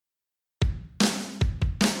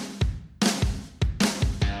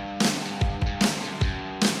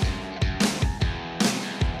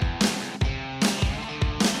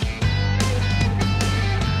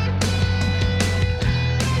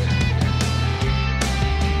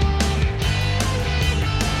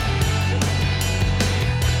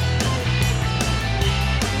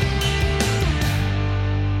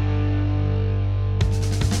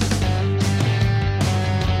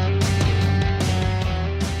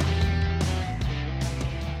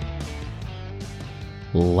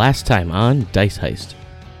Last time on Dice Heist,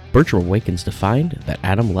 Bertram awakens to find that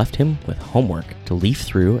Adam left him with homework to leaf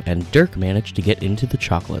through, and Dirk managed to get into the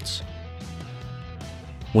chocolates.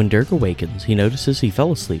 When Dirk awakens, he notices he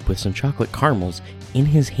fell asleep with some chocolate caramels in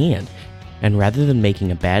his hand, and rather than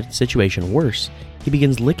making a bad situation worse, he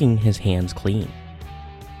begins licking his hands clean.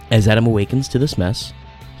 As Adam awakens to this mess,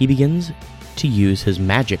 he begins to use his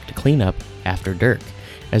magic to clean up after Dirk,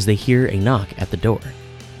 as they hear a knock at the door.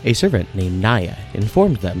 A servant named Naya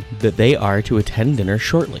informed them that they are to attend dinner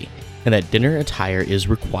shortly, and that dinner attire is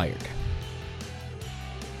required.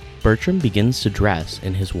 Bertram begins to dress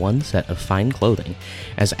in his one set of fine clothing,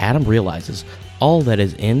 as Adam realizes all that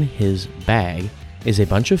is in his bag is a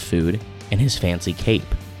bunch of food and his fancy cape.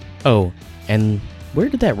 Oh, and where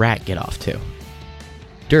did that rat get off to?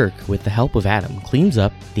 Dirk, with the help of Adam, cleans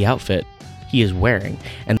up the outfit he is wearing,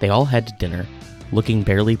 and they all head to dinner, looking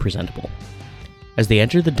barely presentable. As they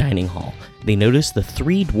enter the dining hall, they notice the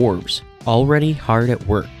three dwarves already hard at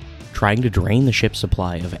work, trying to drain the ship's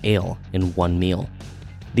supply of ale in one meal.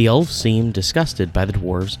 The elves seem disgusted by the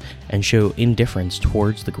dwarves and show indifference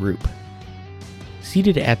towards the group.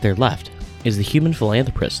 Seated at their left is the human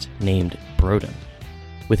philanthropist named Broden,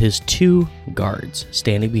 with his two guards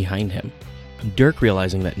standing behind him. Dirk,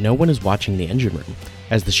 realizing that no one is watching the engine room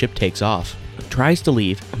as the ship takes off, tries to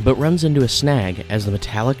leave but runs into a snag as the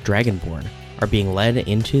metallic dragonborn are being led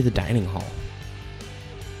into the dining hall.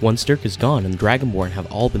 Once Dirk is gone and the dragonborn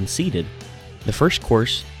have all been seated, the first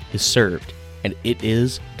course is served, and it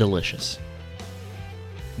is delicious.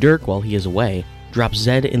 Dirk, while he is away, drops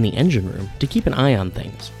Zed in the engine room to keep an eye on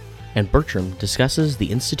things, and Bertram discusses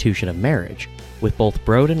the institution of marriage with both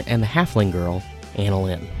Broden and the halfling girl,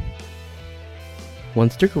 Annalyn.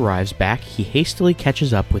 Once Dirk arrives back, he hastily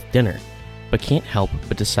catches up with dinner, but can't help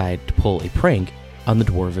but decide to pull a prank on the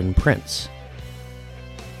dwarven prince.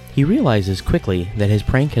 He realizes quickly that his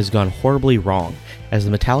prank has gone horribly wrong as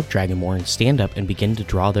the metallic dragonborn stand up and begin to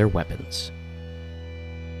draw their weapons.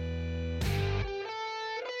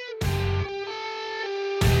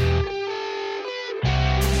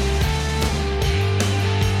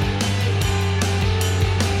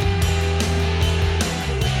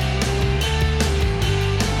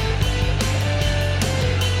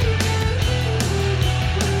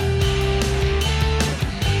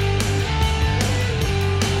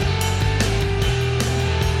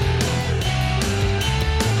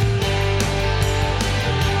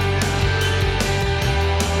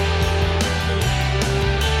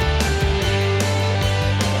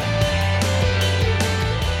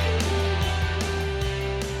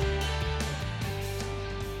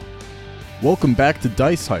 Welcome back to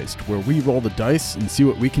Dice Heist, where we roll the dice and see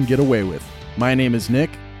what we can get away with. My name is Nick,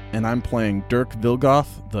 and I'm playing Dirk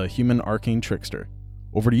Vilgoth, the human arcane trickster.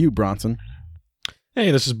 Over to you, Bronson. Hey,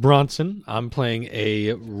 this is Bronson. I'm playing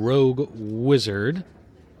a rogue wizard,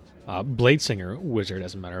 Bladesinger wizard,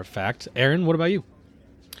 as a matter of fact. Aaron, what about you?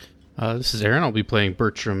 This is Aaron. I'll be playing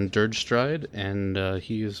Bertram Dirgestride, and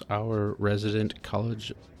he is our resident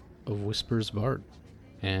College of Whispers bard.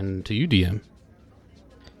 And to you, DM.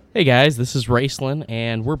 Hey guys, this is Raceland,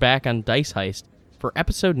 and we're back on Dice Heist for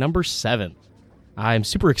episode number 7. I'm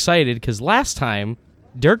super excited because last time,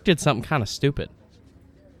 Dirk did something kind of stupid.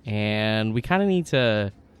 And we kind of need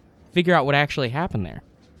to figure out what actually happened there.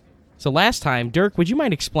 So last time, Dirk, would you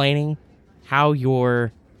mind explaining how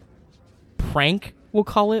your prank, we'll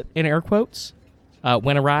call it, in air quotes,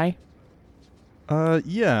 went awry?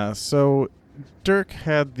 Yeah, so Dirk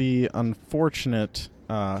had the unfortunate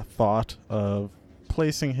thought of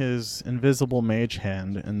placing his invisible mage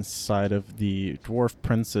hand inside of the dwarf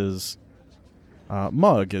prince's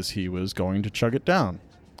mug as he was going to chug it down.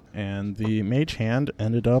 And the mage hand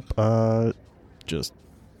ended up just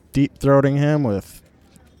deep-throating him with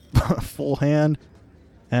a full hand,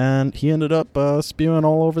 and he ended up spewing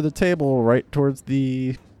all over the table right towards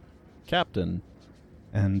the captain.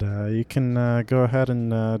 And you can go ahead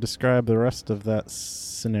and describe the rest of that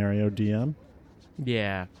scenario, DM.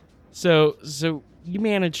 Yeah. So you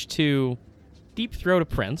managed to deep throat a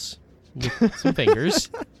prince with some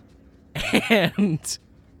fingers, and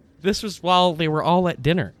this was while they were all at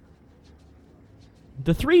dinner.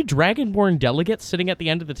 The three dragonborn delegates sitting at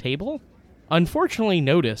the end of the table unfortunately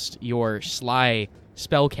noticed your sly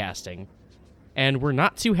spellcasting, and were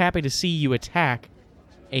not too happy to see you attack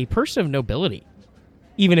a person of nobility,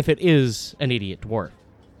 even if it is an idiot dwarf.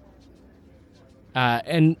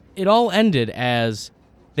 And it all ended as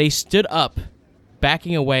they stood up,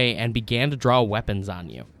 backing away, and began to draw weapons on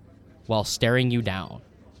you while staring you down.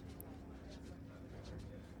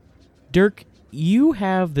 Dirk, you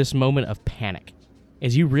have this moment of panic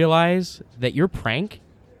as you realize that your prank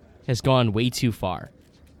has gone way too far.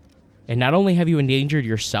 And not only have you endangered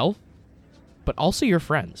yourself, but also your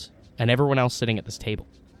friends and everyone else sitting at this table.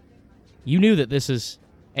 You knew that this is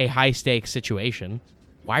a high-stakes situation.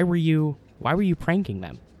 Why were you pranking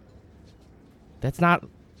them? That's not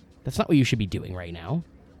what you should be doing right now.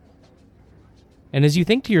 And as you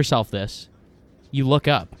think to yourself this, you look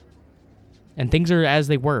up, and things are as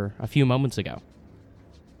they were a few moments ago.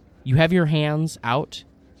 You have your hands out,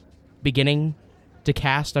 beginning to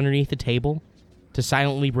cast underneath the table to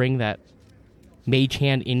silently bring that mage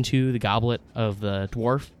hand into the goblet of the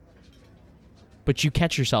dwarf, but you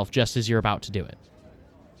catch yourself just as you're about to do it.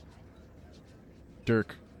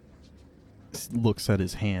 Dirk looks at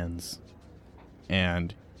his hands,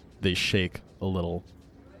 and they shake a little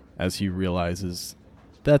as he realizes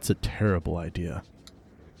that's a terrible idea.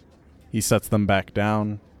 He sets them back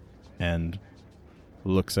down and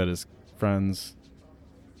looks at his friends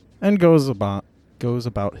and goes about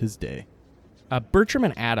his day. Bertram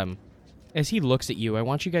and Adam, as he looks at you, I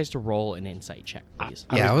want you guys to roll an insight check, please.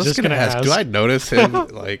 Yeah, I was just going to gonna ask, do I notice him,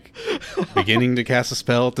 like, beginning to cast a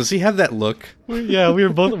spell? Does he have that look? we were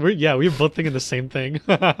both thinking the same thing.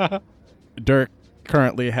 Dirk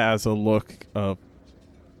currently has a look of,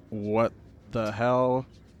 what the hell?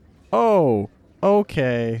 Oh,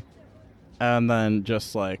 okay. And then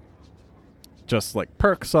just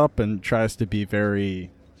perks up and tries to be very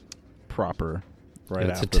proper right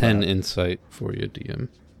That's after a 10 that. insight for you, DM.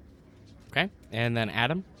 Okay, and then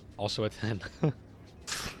Adam. Also a 10.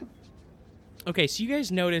 Okay, so you guys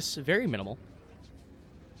notice very minimal.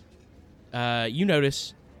 You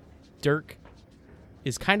notice Dirk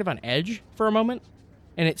is kind of on edge for a moment,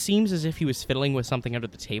 and it seems as if he was fiddling with something under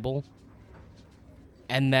the table,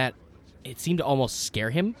 and that it seemed to almost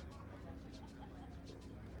scare him.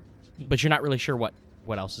 But you're not really sure what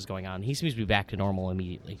else is going on. He seems to be back to normal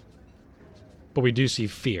immediately. But we do see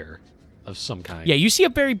fear of some kind. Yeah, you see a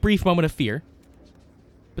very brief moment of fear,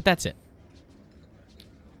 but that's it.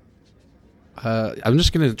 I'm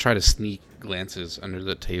just going to try to sneak glances under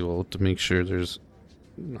the table to make sure there's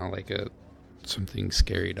not like something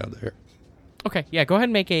scary down there. Okay, yeah, go ahead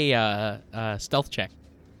and make a stealth check.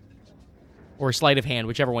 Or sleight of hand,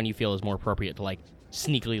 whichever one you feel is more appropriate to, like,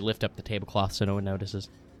 sneakily lift up the tablecloth so no one notices.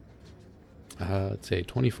 Let's say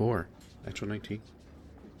 24. Actual 19.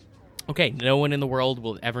 Okay, no one in the world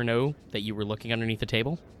will ever know that you were looking underneath the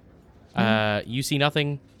table. You see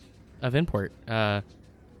nothing of import. Yeah,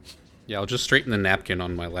 I'll just straighten the napkin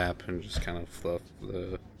on my lap and just kind of fluff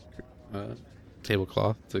the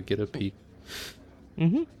tablecloth to get a peek.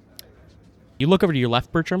 Mm-hmm. You look over to your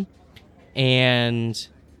left, Bertram, and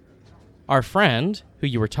our friend, who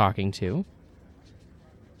you were talking to,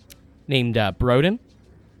 named Broden,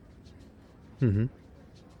 Mm-hmm.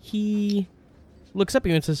 he looks up at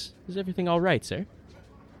you and says, "Is everything all right, sir?"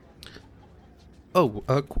 Oh,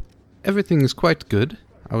 everything is quite good.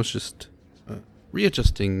 I was just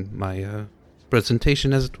readjusting my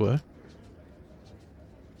presentation, as it were.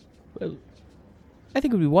 Well, I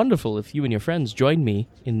think it would be wonderful if you and your friends joined me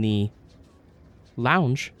in the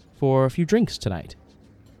lounge for a few drinks tonight.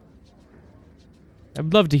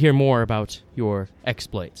 I'd love to hear more about your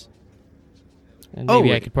exploits. And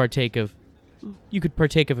maybe I could partake of... You could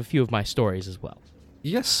partake of a few of my stories as well.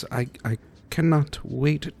 Yes, I cannot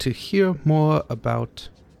wait to hear more about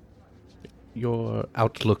your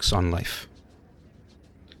outlooks on life.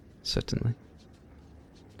 Certainly.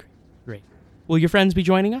 Great. Will your friends be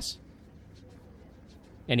joining us?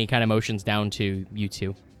 And he kind of motions down to you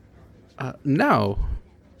two. Now,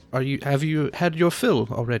 have you had your fill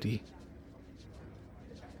already?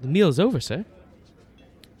 The meal's over, sir.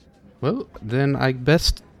 Well, then I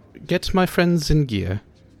best get my friends in gear.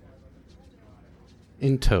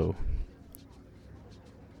 In tow.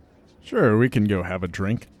 Sure, we can go have a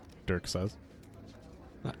drink, Dirk says.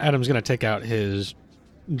 Adam's going to take out his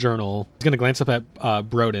journal. He's going to glance up at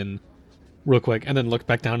Broden real quick and then look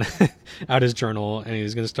back down at his journal, and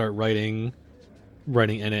he's going to start writing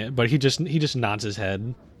in it, but he just nods his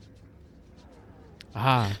head.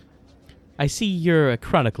 Ah, I see you're a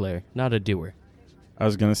chronicler, not a doer. I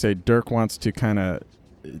was going to say Dirk wants to kind of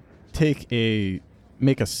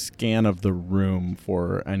make a scan of the room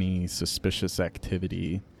for any suspicious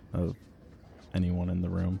activity of anyone in the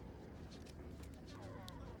room.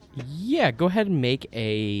 Yeah, go ahead and make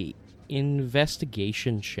a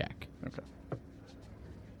investigation check. Okay.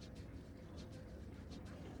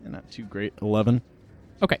 Yeah, not too great. 11.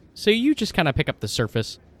 Okay, so you just kind of pick up the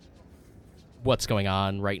surface, what's going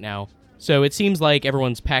on right now. So it seems like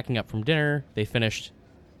everyone's packing up from dinner. They finished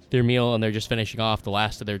their meal, and they're just finishing off the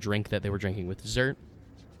last of their drink that they were drinking with dessert.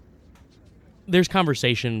 There's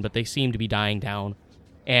conversation, but they seem to be dying down.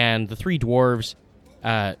 And the three dwarves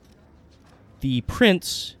the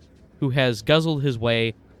prince, who has guzzled his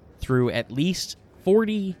way through at least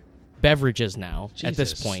 40 beverages now at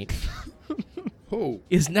this Jesus. point, Oh.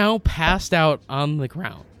 is now passed out on the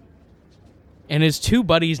ground. And his two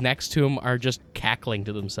buddies next to him are just cackling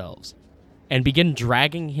to themselves and begin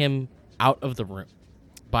dragging him out of the room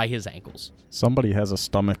by his ankles. Somebody has a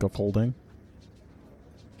stomach of holding.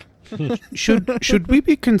 Should we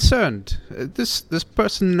be concerned? This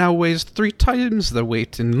person now weighs 3 times the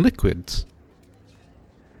weight in liquids.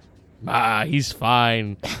 Ah, he's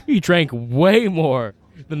fine. He drank way more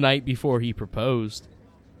the night before he proposed.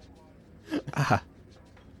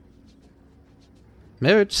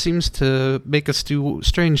 Marriage seems to make us do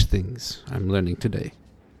strange things, I'm learning today.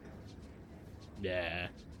 Yeah,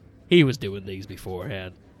 he was doing these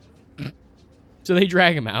beforehand. So they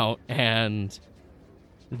drag him out, and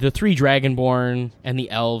the 3 Dragonborn and the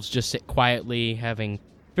elves just sit quietly, having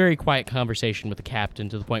very quiet conversation with the captain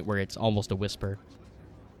to the point where it's almost a whisper.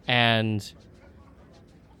 And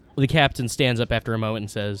the captain stands up after a moment and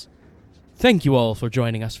says, "Thank you all for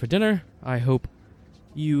joining us for dinner. I hope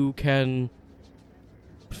you can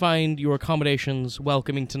find your accommodations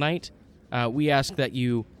welcoming tonight. We ask that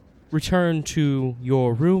you return to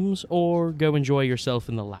your rooms or go enjoy yourself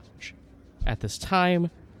in the lounge. At this time,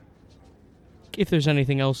 if there's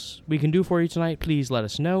anything else we can do for you tonight, please let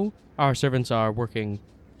us know. Our servants are working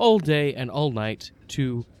all day and all night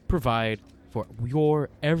to provide for your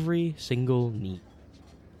every single need.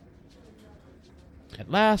 At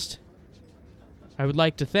last, I would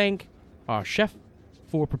like to thank our chef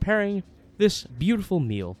for preparing this beautiful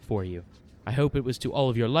meal for you. I hope it was to all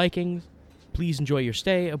of your likings. Please enjoy your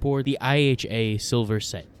stay aboard the IHA Silver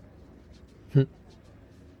Sail.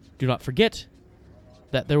 Do not forget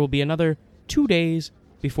that there will be another 2 days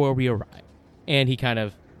before we arrive." And he kind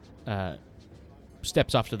of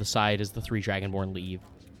steps off to the side as the 3 Dragonborn leave,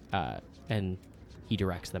 and he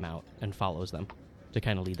directs them out and follows them to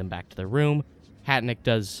kind of lead them back to their room. Hatnick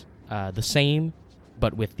does the same,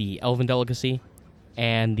 but with the elven delicacy,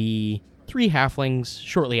 and the 3 halflings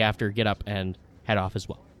shortly after get up and head off as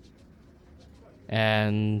well.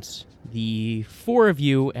 And the 4 of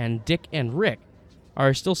you and Dick and Rick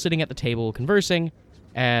are still sitting at the table conversing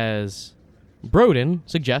as Broden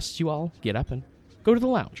suggests you all get up and go to the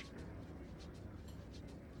lounge.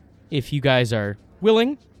 If you guys are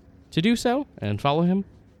willing to do so and follow him,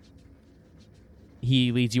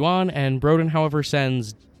 he leads you on, and Broden, however,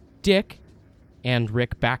 sends Dick and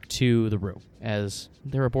Rick back to the room. As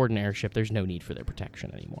they're aboard an airship, there's no need for their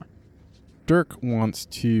protection anymore. Dirk wants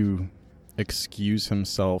to excuse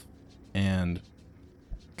himself and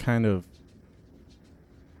kind of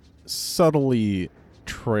subtly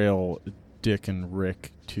trail Dick and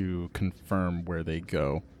Rick to confirm where they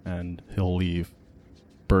go, and he'll leave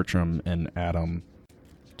Bertram and Adam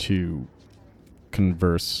to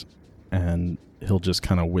converse, and he'll just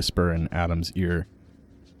kind of whisper in Adam's ear,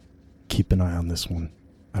 "Keep an eye on this one.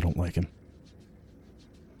 I don't like him."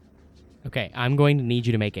 Okay, I'm going to need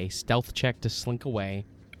you to make a stealth check to slink away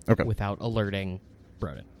Okay. without alerting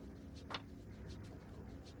Broden.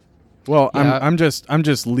 Well, Yeah. I'm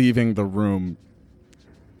just leaving the room,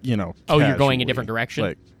 you know. Oh, you're going a casually. different direction?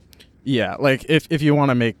 Like, yeah, like if you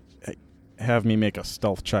want to have me make a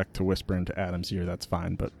stealth check to whisper into Adam's ear, that's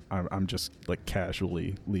fine. But I'm just like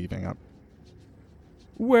casually leaving up.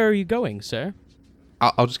 Where are you going, sir?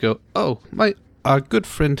 I'll just go, "Oh, my good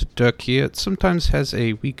friend Dirk here sometimes has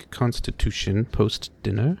a weak constitution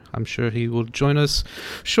post-dinner. I'm sure he will join us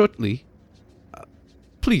shortly.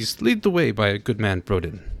 Please, lead the way by a good man,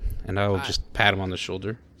 Broden." And I will just pat him on the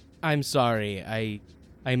shoulder. I'm sorry.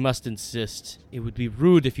 I must insist. It would be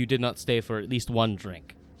rude if you did not stay for at least one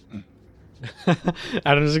drink.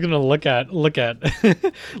 Adam's gonna look at look at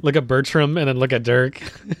Bertram and then look at Dirk.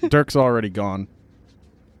 Dirk's already gone.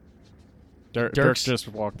 Dirk Dirk's- just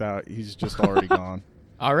walked out. He's just already gone.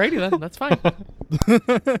 Alrighty then, that's fine.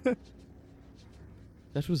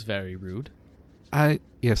 That was very rude.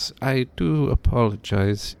 Yes, I do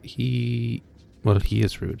apologize. He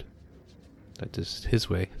is rude. That is his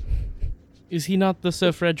way. Is he not the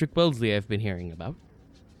Sir Frederick Wellesley I've been hearing about?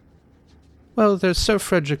 Well, there's Sir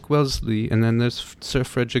Frederick Wellesley, and then there's Sir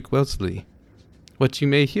Frederick Wellesley. What you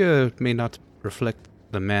may hear may not reflect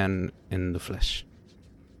the man in the flesh.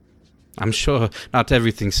 I'm sure not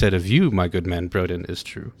everything said of you, my good man Broden, is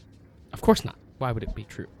true. Of course not. Why would it be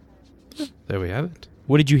true? There we have it.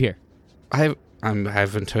 What did you hear? I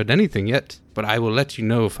haven't heard anything yet, but I will let you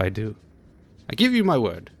know if I do. I give you my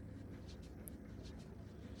word.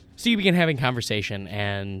 So you begin having conversation,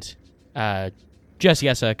 and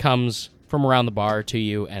Jessica comes from around the bar to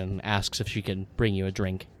you and asks if she can bring you a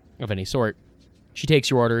drink of any sort. She takes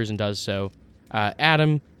your orders and does so,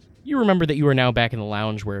 Adam, you remember that you are now back in the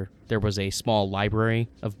lounge where there was a small library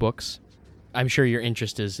of books. I'm sure your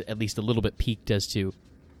interest is at least a little bit piqued as to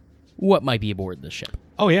what might be aboard this ship.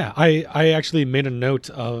 Oh, yeah. I actually made a note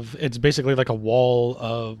of, it's basically like a wall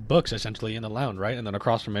of books, essentially, in the lounge, right? And then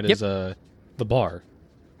across from it is the bar.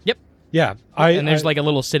 Yep. Yeah. And there's like a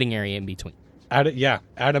little sitting area in between.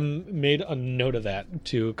 Adam made a note of that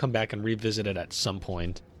to come back and revisit it at some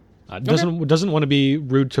point. Doesn't want to be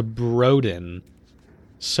rude to Broden,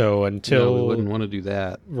 so until... No, we wouldn't want to do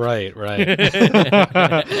that. Right.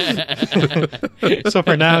 So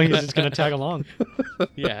for now, he's just going to tag along.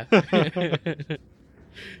 Yeah.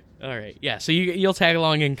 All right. Yeah, so you'll tag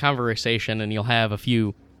along in conversation, and you'll have a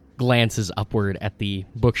few glances upward at the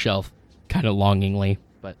bookshelf, kind of longingly.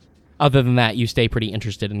 But other than that, you stay pretty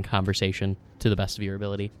interested in conversation to the best of your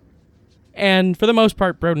ability. And for the most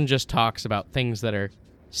part, Broden just talks about things that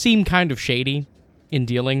seem kind of shady in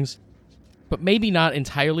dealings, but maybe not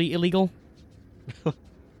entirely illegal.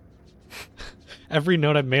 Every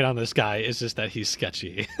note I've made on this guy is just that he's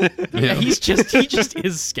sketchy. Yeah, he just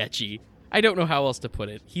is sketchy. I don't know how else to put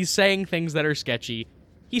it. He's saying things that are sketchy.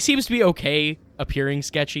 He seems to be okay appearing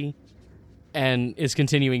sketchy and is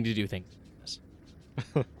continuing to do things.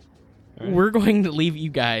 Right. We're going to leave you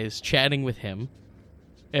guys chatting with him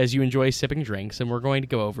as you enjoy sipping drinks, and we're going to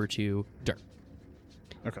go over to Dirk.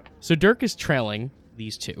 Okay. So Dirk is trailing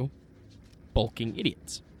these two bulking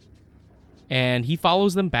idiots. And he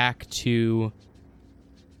follows them back to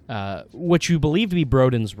what you believe to be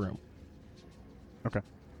Broden's room. Okay.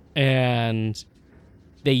 And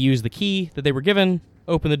they use the key that they were given,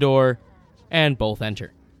 open the door, and both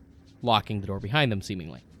enter, locking the door behind them,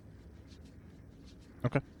 seemingly.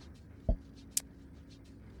 Okay.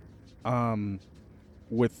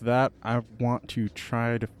 With that, I want to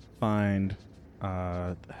try to find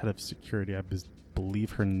the head of security. I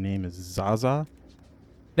believe her name is Zaza.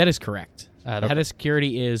 That is correct. The head of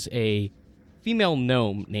security is a female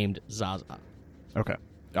gnome named Zaza. Okay.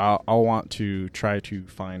 I'll want to try to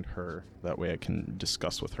find her. That way I can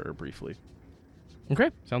discuss with her briefly. Okay,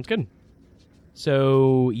 sounds good.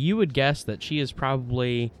 So you would guess that she is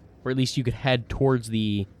probably, or at least you could head towards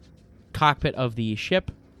the cockpit of the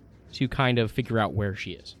ship to kind of figure out where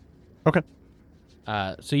she is. Okay.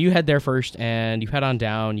 So you head there first, and you head on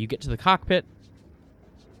down. You get to the cockpit.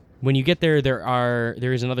 When you get there,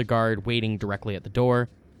 there is another guard waiting directly at the door,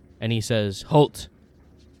 and he says, "Halt!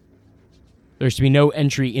 There's to be no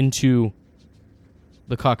entry into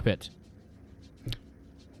the cockpit."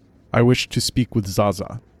 I wish to speak with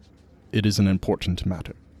Zaza. It is an important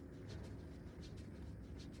matter.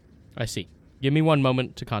 I see. Give me one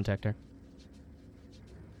moment to contact her.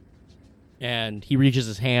 And he reaches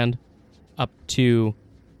his hand up to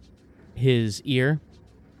his ear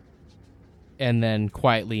and then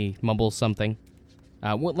quietly mumbles something.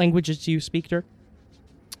 What languages do you speak, Dirk?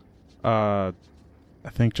 I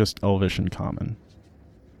think just Elvish and Common.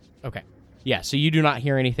 Okay. Yeah, so you do not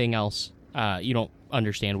hear anything else. You don't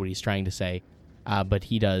understand what he's trying to say, but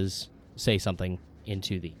he does say something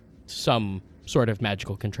into some sort of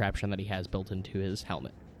magical contraption that he has built into his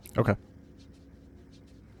helmet. Okay.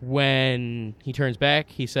 When he turns back,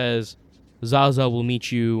 he says, "Zaza will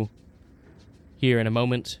meet you here in a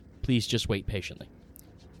moment. Please just wait patiently."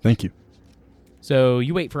 Thank you. So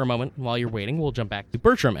you wait for a moment. While you're waiting, we'll jump back to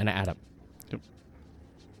Bertram and Adam. Yep.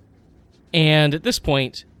 And at this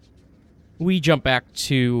point, we jump back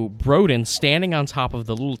to Broden standing on top of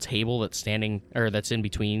the little table that's in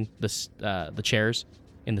between the chairs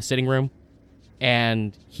in the sitting room,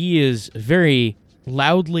 and he is very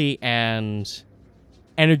loudly and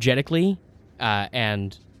energetically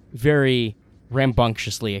and very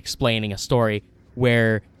rambunctiously explaining a story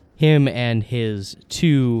where him and his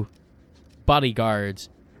two bodyguards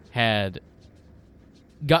had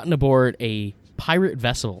gotten aboard a pirate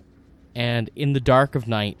vessel and in the dark of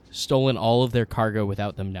night stolen all of their cargo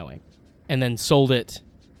without them knowing, and then sold it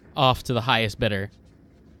off to the highest bidder,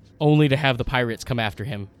 only to have the pirates come after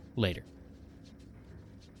him later.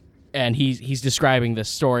 And he's describing this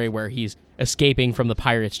story where he's escaping from the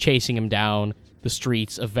pirates chasing him down the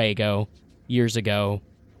streets of Vago years ago.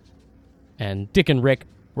 And Dick and Rick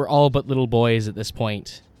were all but little boys at this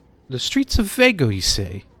point. The streets of Vago, you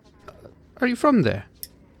say? Are you from there?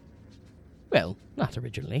 Well, not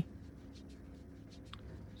originally.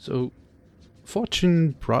 So,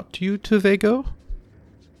 fortune brought you to Vago?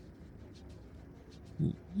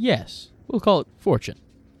 Yes, we'll call it fortune.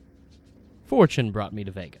 Fortune brought me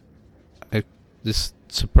to Vago. This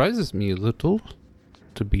surprises me a little,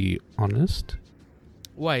 to be honest.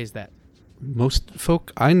 Why is that? Most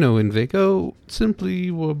folk I know in Vago simply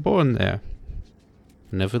were born there.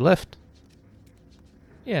 Never left.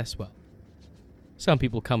 Yes, well, some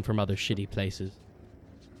people come from other shitty places.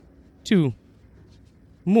 To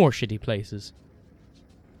more shitty places.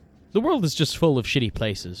 The world is just full of shitty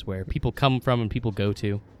places where people come from and people go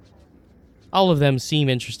to. All of them seem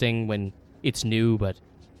interesting when it's new, but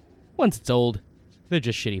once it's old, they're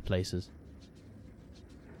just shitty places.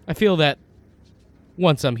 I feel that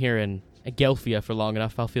once I'm here in Agelphia for long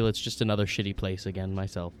enough, I'll feel it's just another shitty place again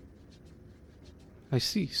myself. I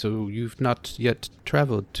see. So you've not yet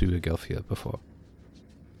traveled to Agelphia before?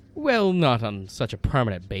 Well, not on such a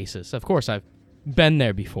permanent basis. Of course, I've been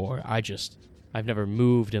there before. I've never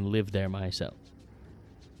moved and lived there myself.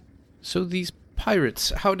 So these pirates,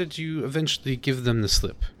 how did you eventually give them the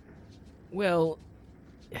slip? Well,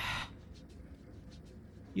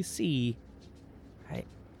 you see,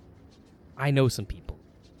 I know some people.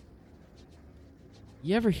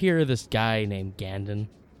 You ever hear of this guy named Gandon?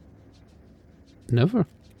 Never.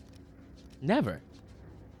 Never.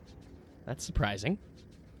 That's surprising.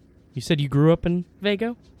 You said you grew up in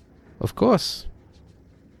Vago? Of course.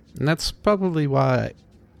 And that's probably why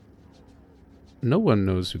no one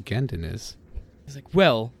knows who Gandon is. He's like,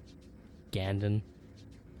 well, Gandon,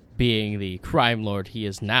 being the crime lord he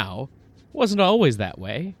is now, wasn't always that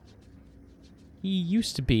way. He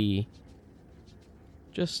used to be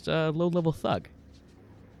just a low-level thug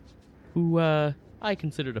who I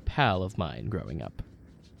considered a pal of mine growing up.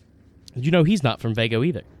 Did you know he's not from Vago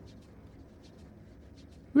either?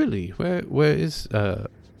 Really? Where is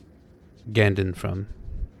Gandon from?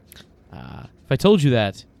 If I told you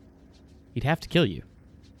that, he'd have to kill you.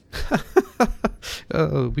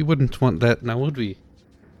 We wouldn't want that now, would we?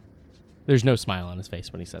 There's no smile on his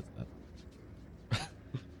face when he says that.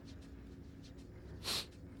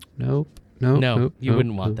 Nope. No, you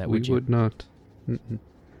wouldn't want that, would you? We would not. Mm-mm.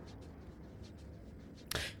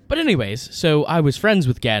 But anyways, so I was friends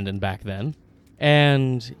with Gandon back then,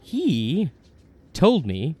 and he told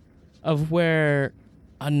me of where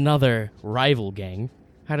another rival gang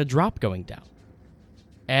had a drop going down.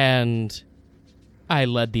 And I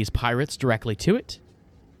led these pirates directly to it,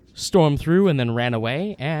 stormed through and then ran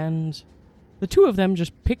away, and the two of them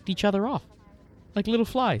just picked each other off like little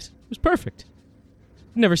flies. It was perfect.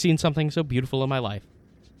 Never seen something so beautiful in my life.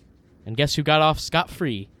 And guess who got off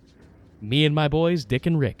scot-free? Me and my boys, Dick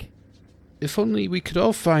and Rick. If only we could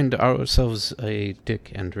all find ourselves a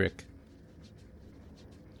Dick and Rick.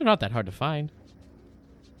 They're not that hard to find.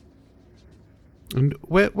 And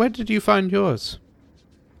where did you find yours?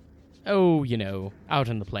 Oh, you know, out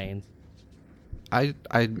in the plains.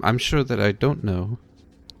 I'm sure that I don't know.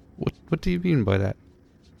 What do you mean by that?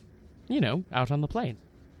 You know, out on the plains.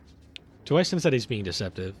 Do I sense that he's being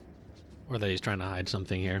deceptive? Or that he's trying to hide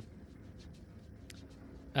something here?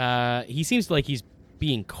 He seems like he's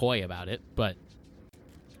being coy about it, but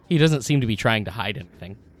he doesn't seem to be trying to hide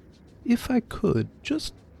anything. If I could,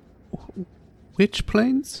 just... Which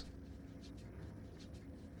planes?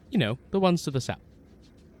 You know, the ones to the south.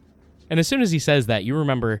 And as soon as he says that, you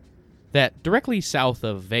remember that directly south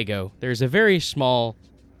of Vago, there's a very small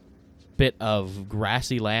bit of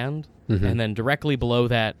grassy land, and then directly below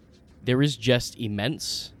that, there is just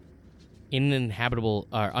immense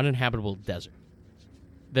uninhabitable desert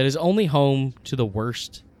that is only home to the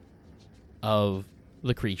worst of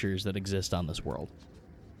the creatures that exist on this world.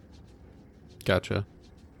 Gotcha.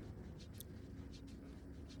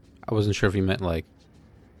 I wasn't sure if he meant, like,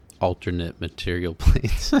 alternate material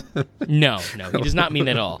planes. No, he does not mean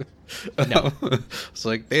that at all. No. It's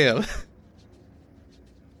like, damn.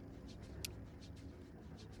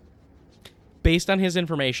 Based on his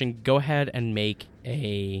information, go ahead and make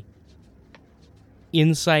a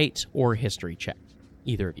insight or history check.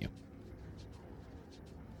 Either of you.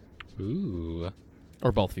 Ooh.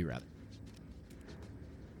 Or both of you, rather.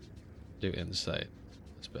 Do insight.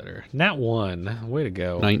 That's better. Nat 1. Way to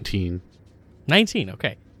go. 19. 19,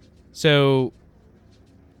 okay. So,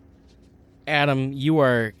 Adam, you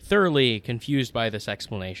are thoroughly confused by this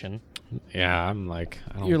explanation. Yeah, I'm like,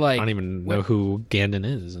 I You're like, don't even know who Gandon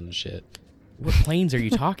is and shit. What planes are you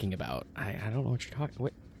talking about? I don't know what you're talking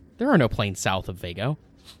about. There are no planes south of Vago.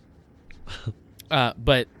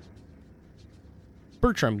 But,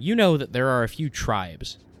 Bertram, you know that there are a few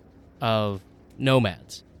tribes of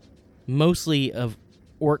nomads, mostly of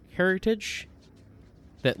orc heritage,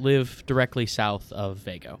 that live directly south of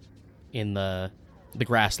Vago, in the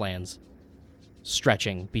grasslands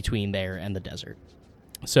stretching between there and the desert.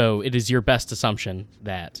 So it is your best assumption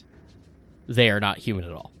that they are not human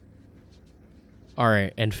at all. Are,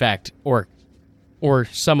 in fact, orc, or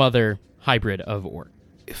some other hybrid of orc.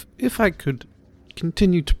 If I could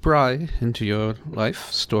continue to pry into your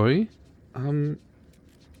life story,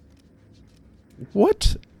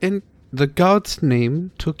 What in the god's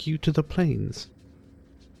name took you to the plains?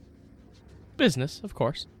 Business, of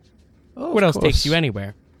course. Oh, What of else takes course. you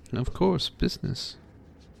anywhere? Of course, business.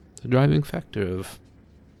 The driving factor of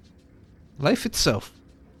life itself.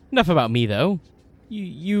 Enough about me, though.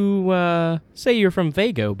 You say you're from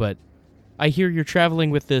Vago, but I hear you're traveling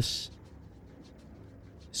with this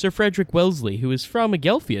Sir Frederick Wellesley, who is from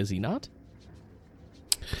Agelphia, is he not?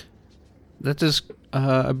 That is,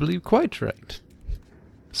 I believe, quite right.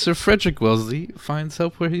 Sir Frederick Wellesley finds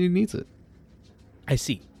help where he needs it. I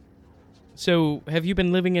see. So, have you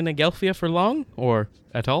been living in Agelphia for long, or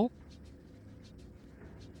at all?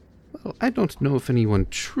 Well, I don't know if anyone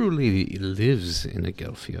truly lives in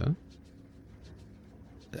Agelphia.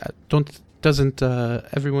 Doesn't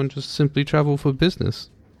everyone just simply travel for business?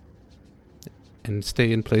 And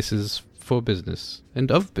stay in places for business and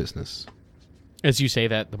of business? As you say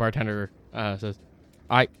that, the bartender says,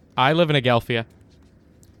 I live in Agelphia.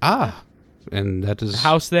 Ah, and that is...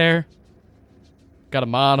 House there. Got a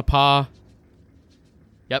ma and a pa.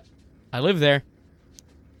 Yep, I live there.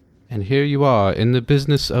 And here you are, in the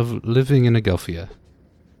business of living in Agelphia.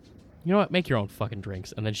 You know what? Make your own fucking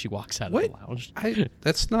drinks. And then she walks out What? of the lounge.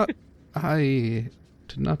 That's not... I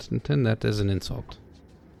did not intend that as an insult.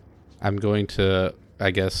 I'm going to, I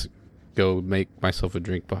guess, go make myself a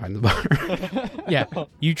drink behind the bar. Yeah,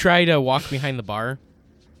 you try to walk behind the bar,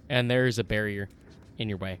 and there's a barrier in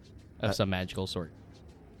your way of some magical sort.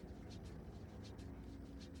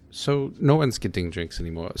 So no one's getting drinks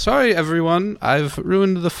anymore. Sorry, everyone. I've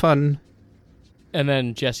ruined the fun. And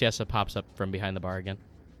then Jess Yessa pops up from behind the bar again.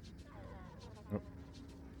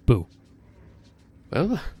 Boo.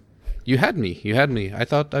 Well, you had me. You had me. I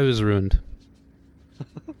thought I was ruined.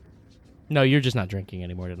 No, you're just not drinking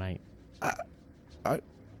anymore tonight.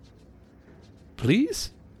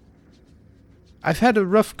 Please? I've had a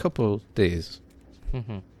rough couple days.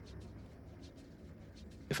 Mm-hmm.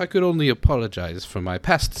 If I could only apologize for my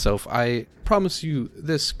past self, I promise you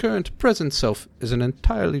this current present self is an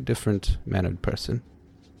entirely different mannered person.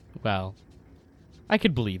 Well, I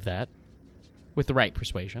could believe that. With the right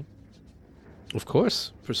persuasion. Of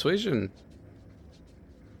course, persuasion.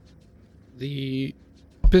 The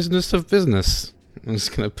business of business. I'm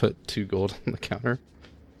just going to put 2 gold on the counter.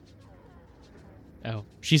 Oh.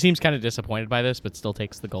 She seems kind of disappointed by this, but still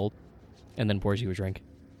takes the gold. And then pours you a drink.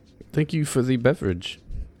 Thank you for the beverage.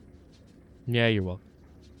 Yeah, you're welcome.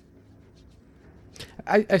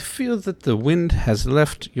 I feel that the wind has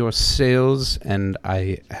left your sails, and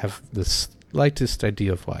I have the slightest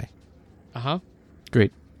idea of why. Uh-huh.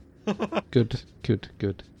 Great. Good.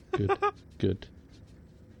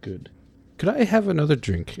 Could I have another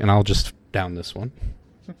drink? And I'll just down this one.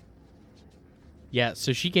 Yeah,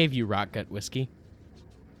 so she gave you rock gut whiskey.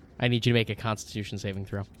 I need you to make a constitution saving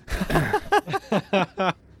throw.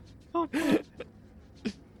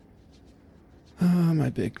 Oh, my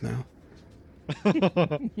big mouth.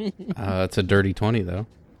 It's a dirty 20, though.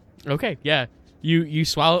 Okay, yeah. You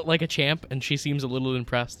swallow it like a champ, and she seems a little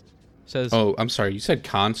impressed. Says, Oh, I'm sorry. You said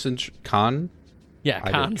con? yeah,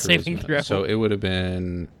 I con got saving charisma. throw. So it would have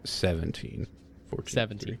been 17. 14.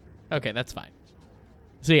 17. Okay, that's fine.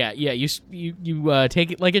 So yeah, you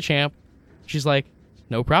take it like a champ. She's like,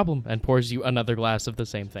 no problem, and pours you another glass of the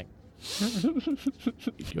same thing.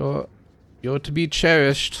 You're to be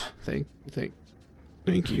cherished.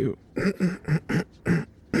 Thank you. I'm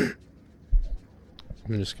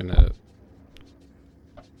just gonna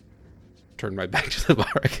turn my back to the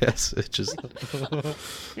bar, I guess. It just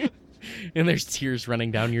And there's tears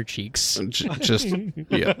running down your cheeks. just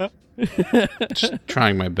yeah. Just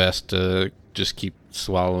trying my best to just keep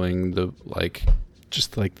swallowing the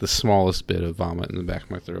the smallest bit of vomit in the back of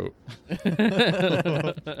my throat.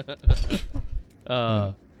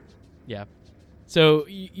 Yeah. So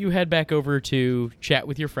you head back over to chat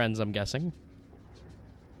with your friends, I'm guessing.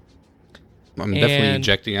 I'm definitely And-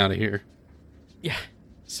 ejecting out of here. Yeah.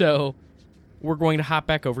 So we're going to hop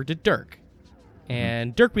back over to Dirk.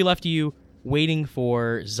 And Dirk, we left you waiting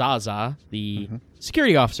for Zaza, the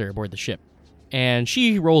security officer aboard the ship. And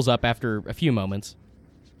she rolls up after a few moments.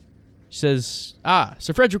 She says,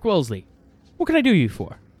 Sir Frederick Wellesley, what can I do you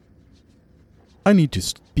for? I need to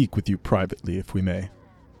speak with you privately, if we may.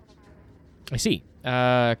 I see.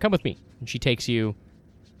 Come with me. And she takes you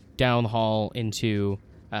down the hall into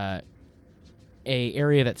a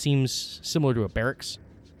area that seems similar to a barracks,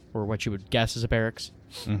 or what you would guess is a barracks.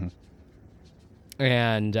 Mm-hmm.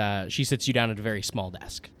 And she sits you down at a very small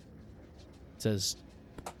desk. Says,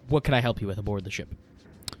 what can I help you with aboard the ship?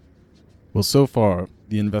 Well, so far,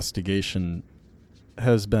 the investigation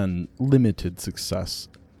has been limited success,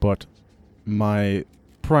 but my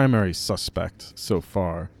primary suspect so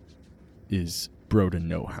far is Broden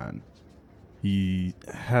Nohan. He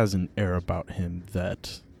has an air about him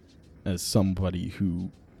that, as somebody who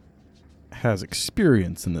has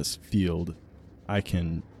experience in this field, I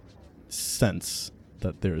can sense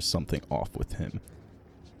that there is something off with him.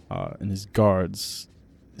 And his guards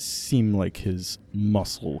seem like his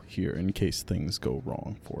muscle here in case things go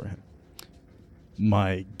wrong for him.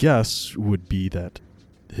 My guess would be that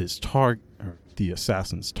the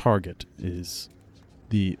assassin's target is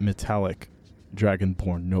the metallic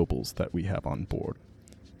dragonborn nobles that we have on board,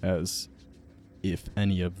 as if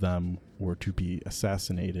any of them were to be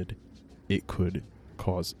assassinated, it could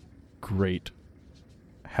cause great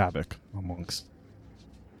havoc amongst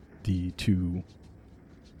the two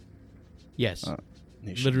Yes.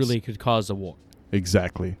 nations. Literally could cause a war.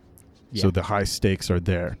 Exactly. Yeah. So the high stakes are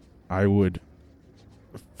there. I would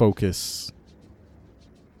focus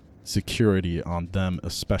security on them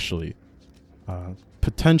especially.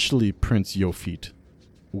 Potentially Prince Yofit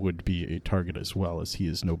would be a target as well, as he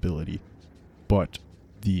is nobility. But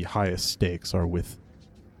the highest stakes are with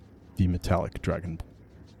the metallic dragon.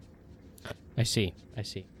 I see.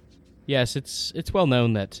 Yes, it's well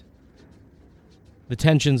known that the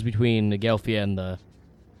tensions between the Gelfia and the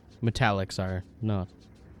Metallics are not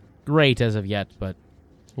great as of yet, but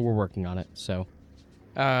we're working on it. So,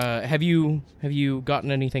 have you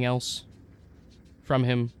gotten anything else from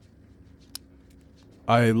him?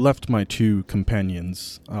 I left my two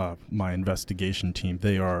companions, my investigation team.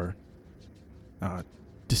 They are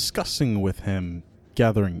discussing with him,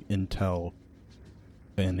 gathering intel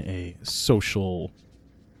in a social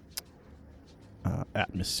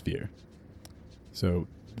atmosphere. So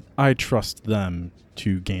I trust them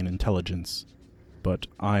to gain intelligence, but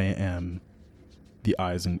I am the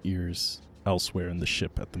eyes and ears elsewhere in the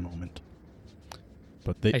ship at the moment.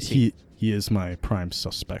 But I see. he is my prime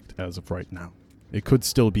suspect as of right now. It could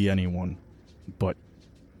still be anyone, but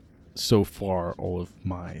so far all of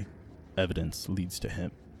my evidence leads to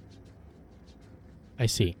him. I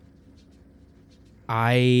see.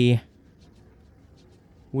 I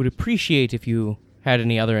would appreciate if you had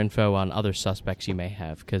any other info on other suspects you may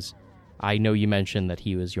have, because I know you mentioned that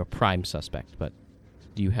he was your prime suspect, but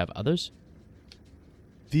do you have others?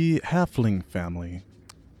 The halfling family,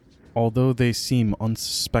 although they seem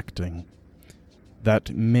unsuspecting,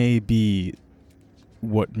 that may be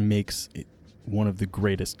what makes it one of the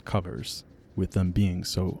greatest covers, with them being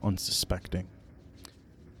so unsuspecting.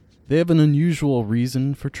 They have an unusual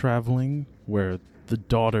reason for traveling, where the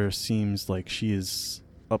daughter seems like she is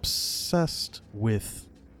obsessed with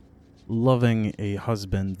loving a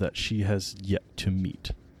husband that she has yet to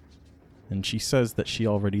meet. And she says that she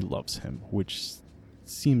already loves him, which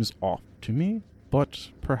seems off to me, but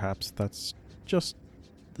perhaps that's just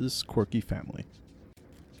this quirky family.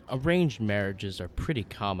 Arranged marriages are pretty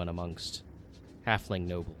common amongst halfling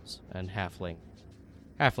nobles and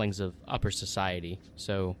halflings of upper society,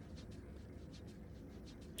 so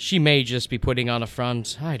she may just be putting on a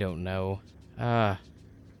front. I don't know.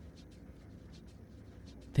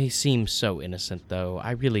 They seem so innocent, though.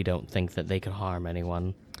 I really don't think that they could harm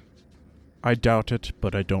anyone. I doubt it,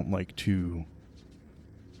 but I don't like to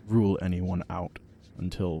rule anyone out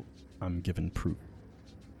until I'm given proof.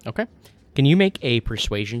 Okay. Can you make a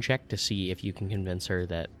persuasion check to see if you can convince her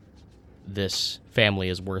that this family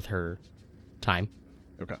is worth her time?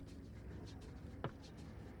 Okay.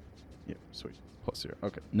 Yeah, sweet. Plus 0.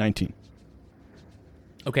 Okay. 19.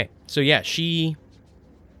 Okay. So yeah, she's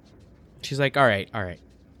like, all right.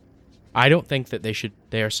 I don't think that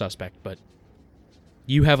they are suspect, but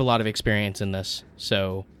you have a lot of experience in this,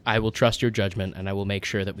 so I will trust your judgment, and I will make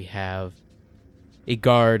sure that we have a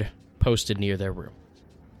guard posted near their room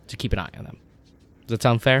to keep an eye on them. Does that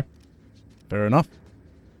sound fair? Fair enough.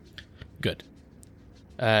 Good.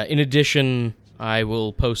 In addition, I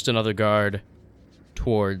will post another guard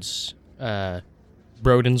towards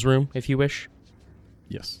Broden's room, if you wish.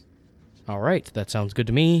 Yes. All right, that sounds good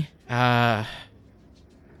to me.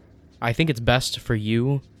 I think it's best for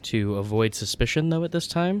you to avoid suspicion, though, at this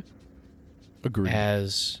time. Agreed.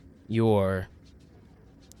 As your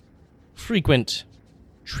frequent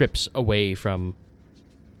trips away from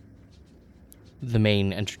the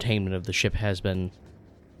main entertainment of the ship has been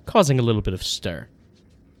causing a little bit of stir.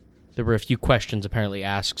 There were a few questions apparently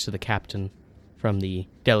asked to the captain from the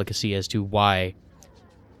delicacy as to why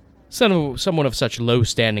someone of such low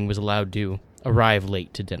standing was allowed to arrive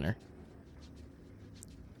late to dinner.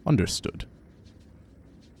 Understood.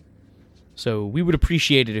 So we would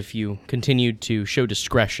appreciate it if you continued to show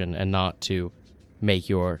discretion and not to make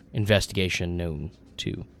your investigation known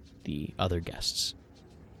to the other guests.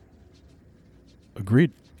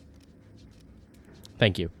 Agreed.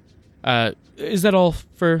 Thank you. Is that all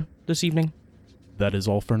for this evening? That is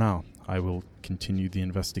all for now. I will continue the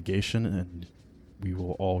investigation, and we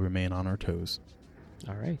will all remain on our toes.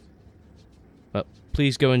 All right. Well,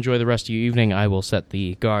 please go enjoy the rest of your evening. I will set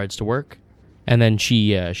the guards to work. And then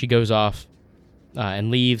she goes off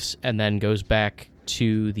and leaves, and then goes back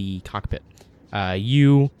to the cockpit.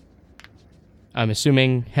 You, I'm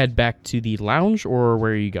assuming, head back to the lounge, or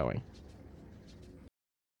where are you going?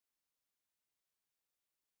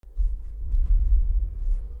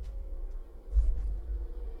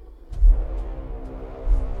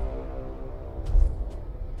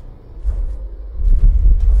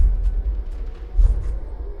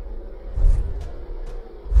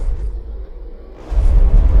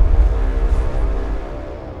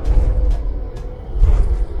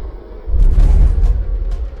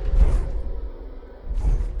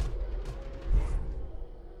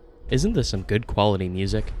 Isn't this some good quality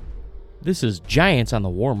music? This is Giants on the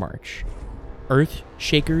War March. Earth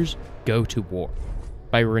Shakers Go to War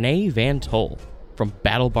by Renee Van Toll from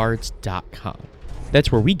BattleBards.com. That's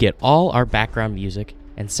where we get all our background music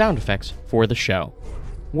and sound effects for the show.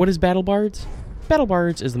 What is BattleBards?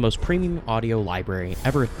 BattleBards is the most premium audio library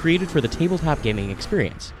ever created for the tabletop gaming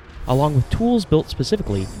experience, along with tools built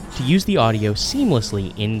specifically to use the audio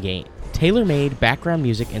seamlessly in-game. Tailor-made background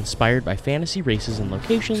music inspired by fantasy races and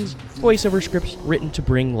locations, voiceover scripts written to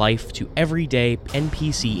bring life to everyday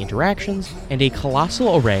NPC interactions, and a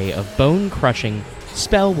colossal array of bone-crushing,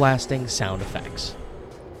 spell-blasting sound effects.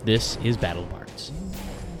 This is BattleBards.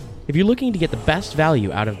 If you're looking to get the best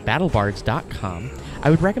value out of BattleBards.com, I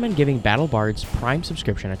would recommend giving BattleBards Prime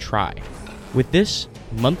subscription a try. With this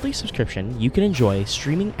monthly subscription, you can enjoy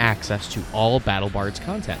streaming access to all BattleBards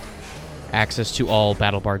content, access to all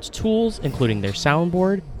BattleBards tools, including their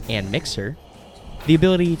soundboard and mixer, the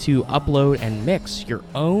ability to upload and mix your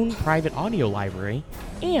own private audio library,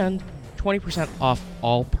 and 20% off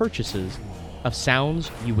all purchases of sounds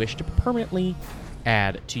you wish to permanently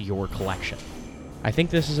add to your collection. I think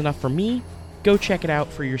this is enough for me. Go check it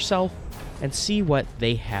out for yourself and see what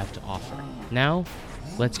they have to offer. Now,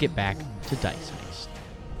 let's get back to Dice Heist.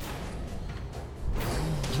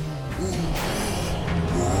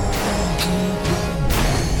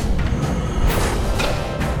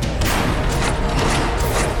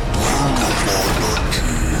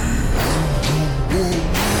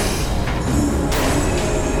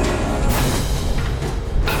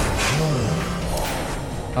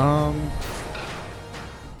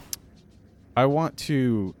 I want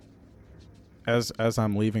to, as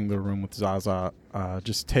I'm leaving the room with Zaza,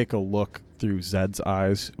 just take a look through Zed's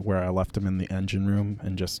eyes where I left him in the engine room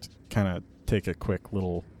and just kind of take a quick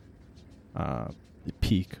little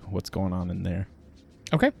peek what's going on in there.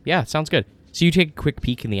 Okay, yeah, sounds good. So you take a quick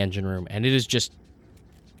peek in the engine room, and it is just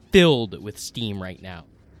filled with steam right now.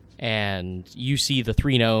 And you see the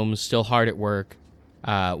three gnomes still hard at work.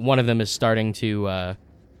 One of them is starting to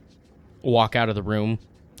walk out of the room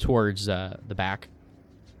towards the back.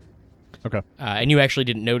 Okay. And you actually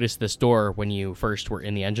didn't notice this door when you first were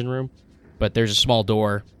in the engine room, but there's a small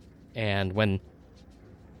door, and when...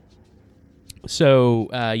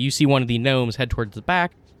 So you see one of the gnomes head towards the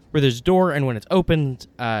back, where there's a door, and when it's opened,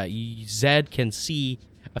 Zed can see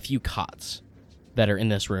a few cots that are in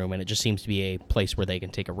this room, and it just seems to be a place where they can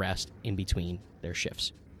take a rest in between their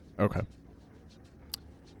shifts. Okay.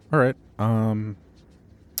 All right.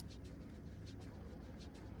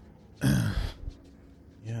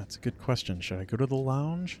 Yeah, it's a good question. Should I go to the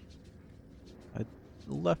lounge? I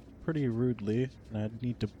left pretty rudely, and I'd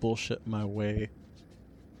need to bullshit my way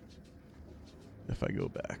if I go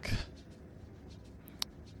back.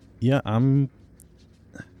 Yeah,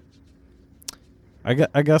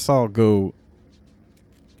 I guess I'll go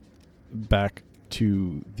back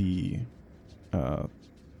to the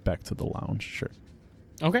lounge. Sure.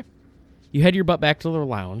 Okay. You head your butt back to the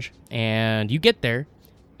lounge, and you get there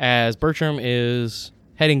as Bertram is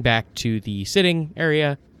heading back to the sitting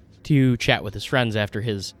area to chat with his friends after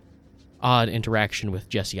his odd interaction with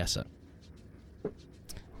Jessiessa. I'm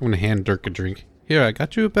going to hand Dirk a drink. Here, I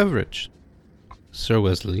got you a beverage. Sir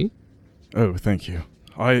Wesley? Oh, thank you.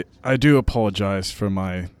 I do apologize for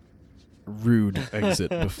my rude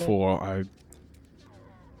exit before.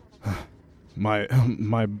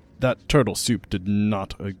 That turtle soup did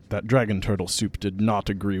not, that dragon turtle soup did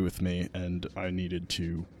not agree with me, and I needed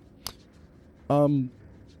to,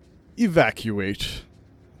 evacuate,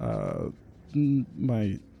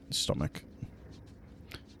 my stomach.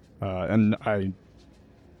 And I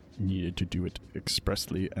needed to do it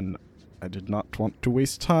expressly, and I did not want to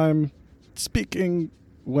waste time speaking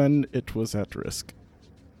when it was at risk.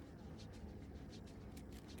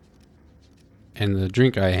 And the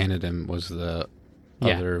drink I handed him was the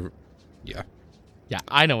Yeah. other. Yeah. Yeah,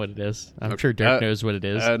 I know what it is. I'm Okay. sure Dirk knows what it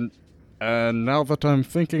is. And now that I'm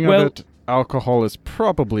thinking Well- of it, alcohol is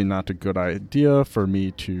probably not a good idea for me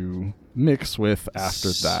to mix with after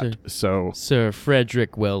that. So Sir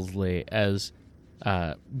Frederick Wellesley, as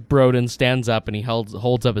Broden stands up and he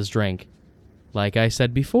holds up his drink. Like I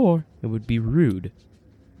said before, it would be rude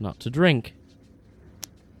not to drink.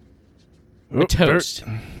 A toast.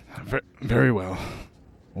 Very well.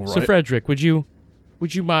 All Sir right. Frederick, would you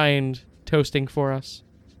mind toasting for us?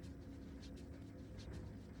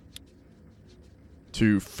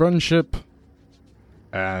 To friendship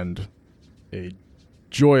and a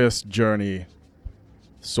joyous journey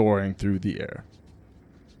soaring through the air.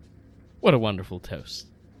 What a wonderful toast.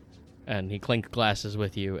 And he clinks glasses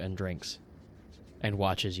with you and drinks. And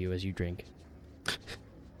watches you as you drink.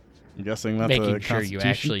 I'm guessing that's making a sure you constitution?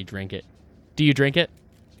 actually drink it. Do you drink it?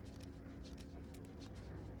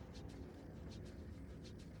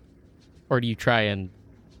 Or do you try and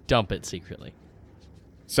dump it secretly?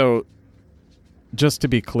 So, just to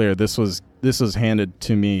be clear, this was handed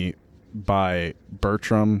to me by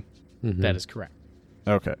Bertram. Mhm. That is correct.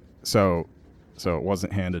 Okay, so it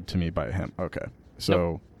wasn't handed to me by him. Okay,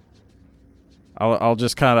 so I'll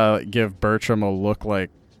just kind of give Bertram a look like,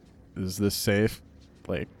 is this safe?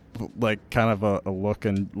 Like kind of a look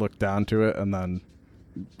and look down to it, and then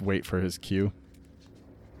wait for his cue.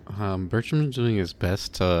 Bertram's doing his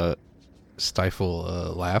best to stifle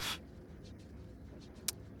a laugh.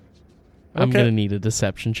 I'm Okay. going to need a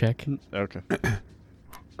deception check. Okay.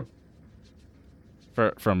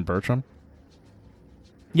 From Bertram.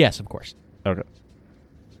 Yes, of course. Okay.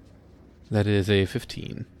 That is a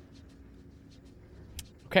 15.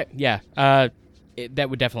 Okay, yeah. That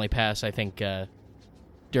would definitely pass. I think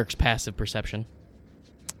Dirk's passive perception.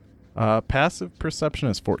 Passive perception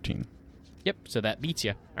is 14. Yep, so that beats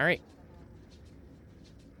you. All right.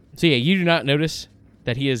 So yeah, you do not notice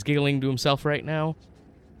that he is giggling to himself right now.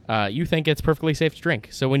 You think it's perfectly safe to drink.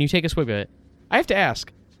 So when you take a swig of it, I have to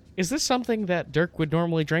ask, is this something that Dirk would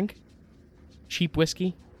normally drink? Cheap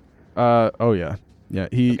whiskey? Oh yeah. Yeah,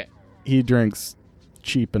 Okay. he drinks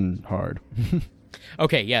cheap and hard.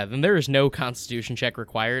 Okay, yeah, then there is no constitution check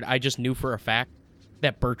required. I just knew for a fact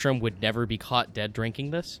that Bertram would never be caught dead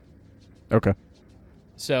drinking this. Okay.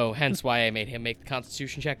 So hence why I made him make the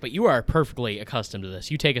constitution check. But you are perfectly accustomed to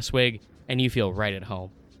this. You take a swig and you feel right at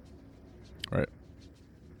home. Right.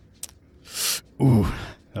 Ooh,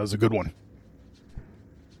 that was a good one.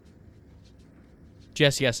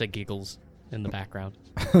 Jess Yessa giggles in the background.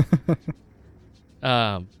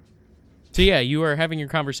 So yeah, you are having your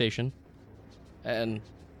conversation. And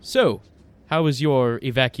so, how was your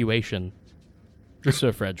evacuation,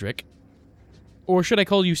 Sir Frederick? Or should I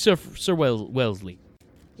call you Sir Wellesley?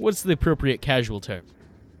 What's the appropriate casual term?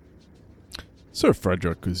 Sir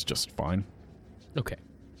Frederick is just fine. Okay.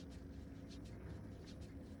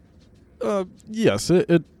 Yes,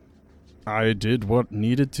 I did what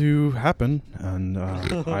needed to happen, and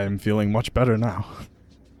I am feeling much better now.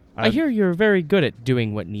 I hear you're very good at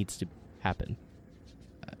doing what needs to happen.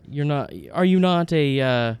 Are you not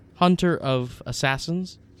a hunter of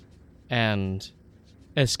assassins and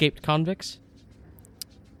escaped convicts?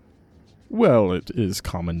 Well, it is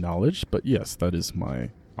common knowledge, but yes, that is my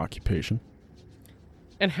occupation.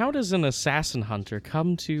 And how does an assassin hunter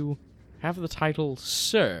come to have the title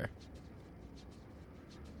Sir?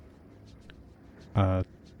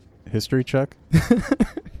 History check?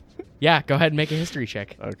 Yeah, go ahead and make a history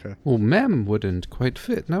check. Okay. Well, ma'am wouldn't quite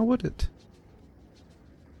fit, now would it?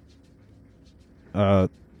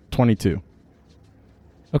 22.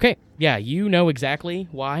 Okay, yeah, you know exactly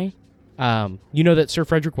why. You know that Sir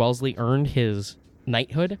Frederick Wellesley earned his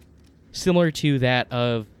knighthood, similar to that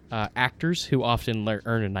of actors who often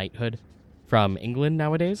earn a knighthood from England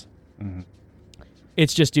nowadays. Mhm.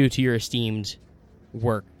 It's just due to your esteemed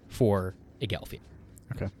work for Agelphia.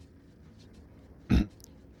 Okay.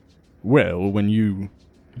 Well, when you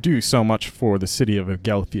do so much for the city of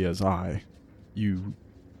Agelphia as I, you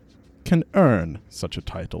can earn such a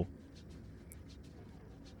title.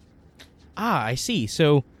 Ah, I see.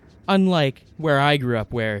 So, unlike where I grew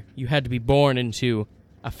up, where you had to be born into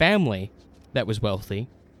a family that was wealthy,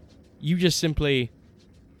 you just simply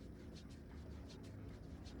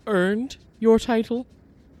earned your title?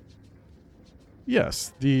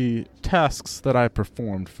 Yes, the tasks that I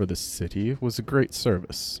performed for the city was a great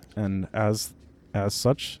service, and as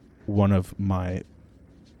such, one of my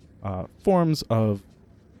forms of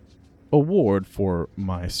award for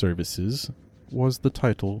my services was the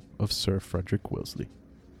title of Sir Frederick Wellesley.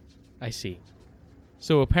 I see.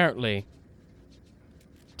 So apparently,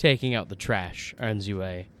 taking out the trash earns you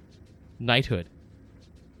a knighthood.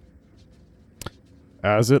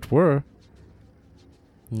 As it were.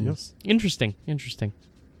 Mm. Yes. Interesting.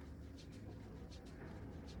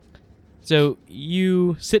 So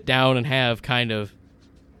you sit down and have kind of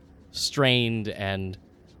strained and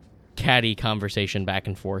catty conversation back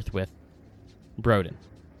and forth with Broden.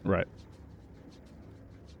 Right.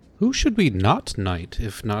 Who should we not knight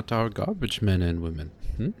if not our garbage men and women?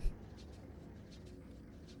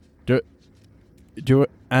 Do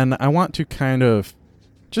it, and I want to kind of,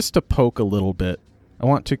 just to poke a little bit, I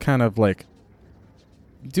want to kind of like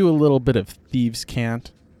do a little bit of thieves'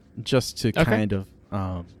 cant, just to kind of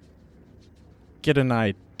get an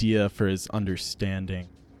idea for his understanding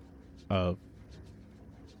of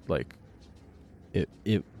like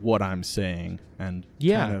it what I'm saying, and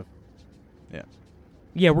Yeah. kind of,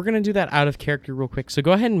 Yeah, we're going to do that out of character real quick. So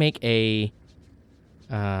go ahead and make a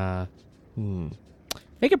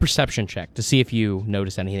make a perception check to see if you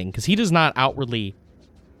notice anything, because he does not outwardly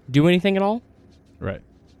do anything at all. right.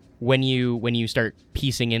 When you start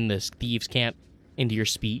piecing in this thieves' cant into your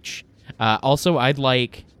speech. Also, I'd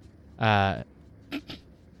like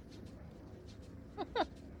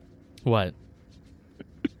what?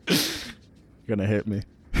 You're gonna hit me.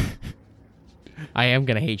 I am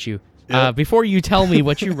gonna hate you. Yep. Before you tell me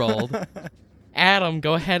what you rolled, Adam,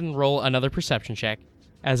 go ahead and roll another perception check,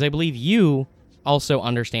 as I believe you also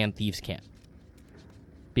understand thieves' cant,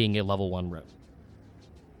 being a level 1 rogue.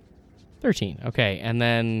 13. Okay, and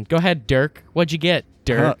then go ahead, Dirk. What'd you get,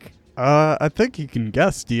 Dirk? I think you can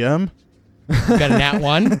guess, DM. You got a nat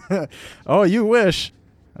 1? Oh, you wish.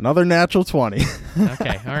 Another natural 20.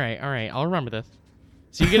 Okay, all right. I'll remember this.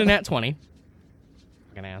 So you get a nat 20.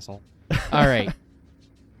 Fucking asshole. All right.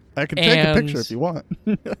 I can take a And- picture if you want.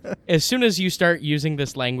 As soon as you start using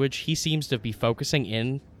this language, he seems to be focusing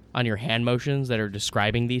in on your hand motions that are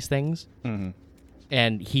describing these things, Mm-hmm.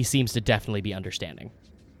 and he seems to definitely be understanding.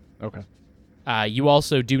 Okay. You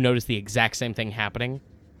also do notice the exact same thing happening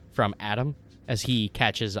from Adam as he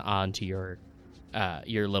catches on to your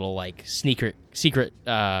little like secret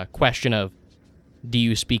question of, do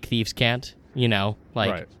you speak thieves' cant? You know,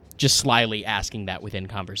 like Right. just slyly asking that within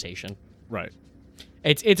conversation. Right.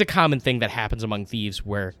 It's a common thing that happens among thieves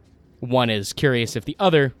where one is curious if the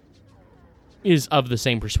other is of the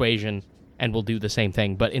same persuasion and will do the same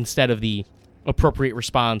thing, but instead of the appropriate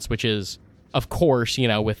response, which is, of course,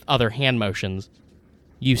 with other hand motions,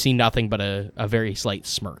 you see nothing but a very slight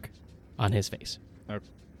smirk on his face. Okay.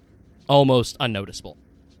 Almost unnoticeable.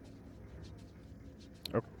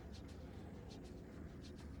 Okay.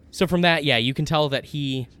 So from that, yeah, you can tell that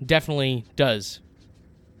he definitely does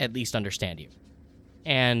at least understand you.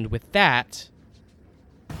 And with that,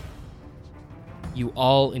 you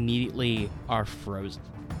all immediately are frozen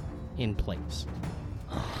in place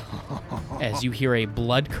as you hear a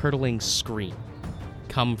blood-curdling scream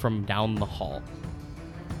come from down the hall.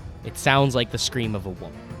 It sounds like the scream of a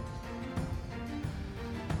woman.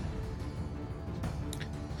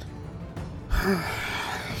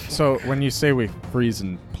 So when you say we freeze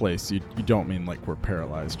in place, you don't mean like we're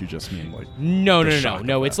paralyzed. You just mean like No. shock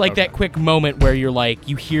of It's that. like Okay. that quick moment where you're like,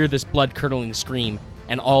 you hear this blood-curdling scream,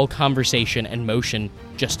 and all conversation and motion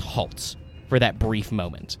just halts for that brief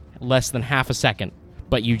moment. Less than half a second,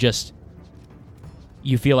 but you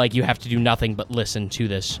feel like you have to do nothing but listen to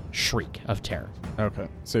this shriek of terror. Okay.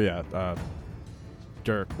 So yeah,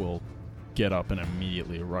 Dirk will get up and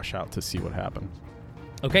immediately rush out to see what happened.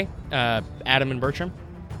 Okay, Adam and Bertram?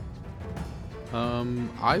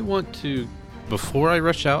 I want to, before I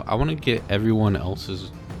rush out, I want to get everyone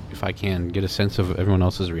else's, if I can, get a sense of everyone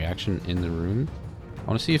else's reaction in the room. I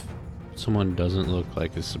want to see if someone doesn't look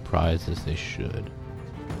like as surprised as they should.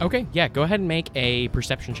 Okay, yeah, go ahead and make a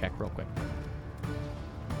perception check real quick.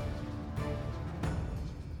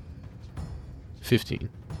 15.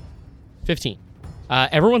 15.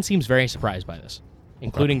 Everyone seems very surprised by this,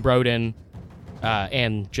 including Broden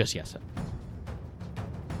and just Yessa.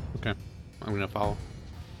 Okay. I'm going to follow.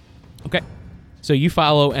 Okay, so you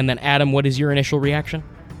follow, and then Adam, what is your initial reaction?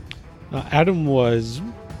 Adam was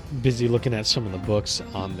busy looking at some of the books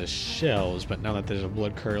on the shelves, but now that there's a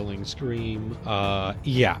blood-curdling scream,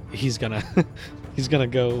 yeah, he's gonna he's gonna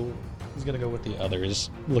go with the others,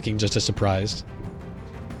 looking just as surprised.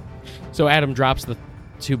 So Adam drops the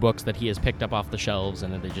 2 books that he has picked up off the shelves,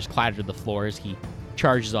 and then they just clatter to the floor as he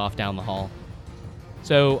charges off down the hall.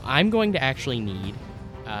 So I'm going to actually need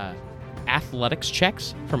athletics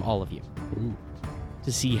checks from all of you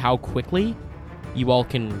to see how quickly you all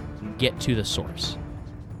can get to the source.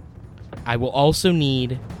 I will also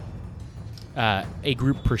need a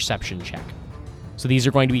group perception check. So these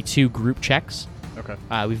are going to be 2 group checks Okay.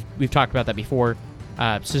 We've talked about that before.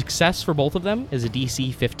 Success for both of them is a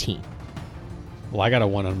DC 15. Well, I got a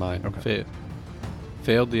 1 on mine. Okay.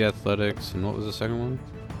 Failed the athletics, and what was the second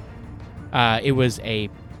one? It was a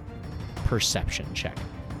perception check.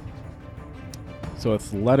 So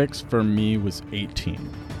athletics for me was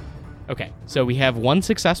 18. Okay, so we have 1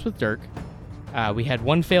 success with Dirk. We had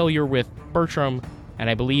 1 failure with Bertram, and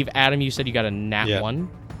I believe, Adam, you said you got a nat 1?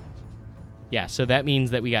 Yeah, so that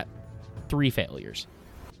means that we got 3 failures.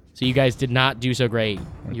 So you guys did not do so great.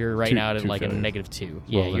 You're right now at like failures. a -2.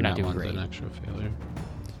 Yeah, you're not doing great. An extra failure.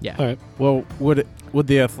 Yeah. All right. Well, would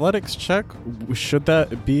the athletics check, should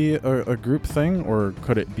that be a group thing, or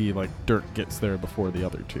could it be like Dirk gets there before the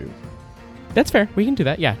other two? That's fair. We can do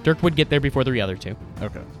that. Yeah, Dirk would get there before the other 2.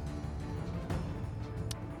 Okay.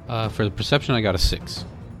 For the perception, I got a 6.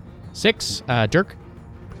 6, Dirk,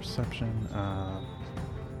 Perception,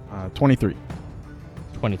 23.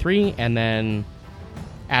 23, and then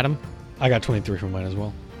Adam. I got 23 from mine as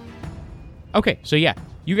well. Okay, so yeah,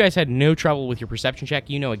 you guys had no trouble with your perception check.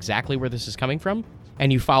 You know exactly where this is coming from,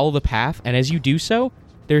 and you follow the path, and as you do so,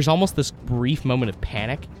 there's almost this brief moment of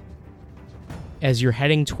panic as you're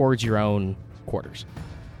heading towards your own quarters.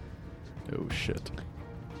 Oh, shit.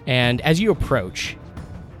 And as you approach,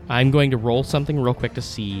 I'm going to roll something real quick to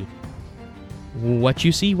see what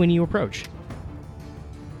you see when you approach.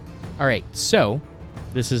 All right, so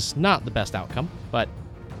this is not the best outcome, but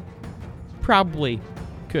probably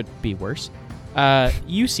could be worse.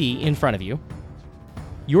 You see in front of you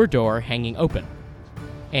your door hanging open,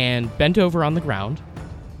 and bent over on the ground,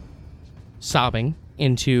 sobbing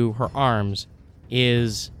into her arms,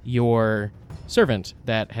 is your servant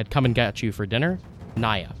that had come and got you for dinner,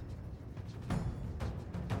 Naya.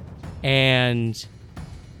 And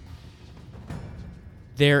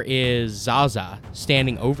there is Zaza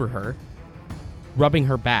standing over her, rubbing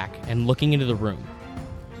her back and looking into the room.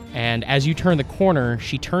 And as you turn the corner,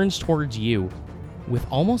 she turns towards you with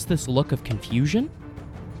almost this look of confusion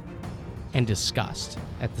and disgust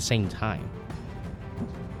at the same time.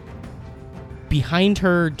 Behind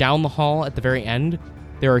her, down the hall at the very end,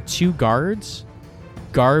 there are 2 guards,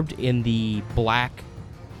 garbed in the black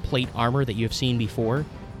plate armor that you have seen before,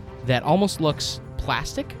 that almost looks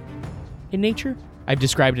plastic in nature. I've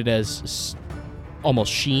described it as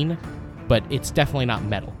almost sheen, but it's definitely not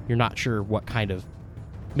metal. You're not sure what kind of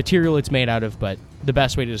material it's made out of, but the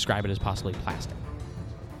best way to describe it is possibly plastic.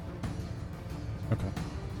 Okay.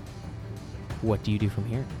 What do you do from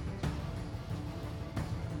here?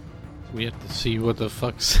 We have to see what the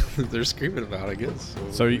fuck's they're screaming about, I guess.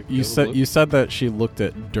 So you said that she looked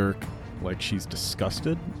at Dirk like she's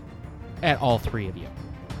disgusted? At all 3 of you,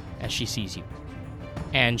 as she sees you.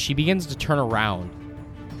 And she begins to turn around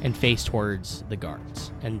and face towards the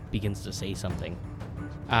guards and begins to say something.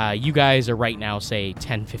 You guys are right now, say,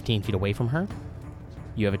 10, 15 feet away from her.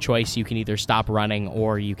 You have a choice. You can either stop running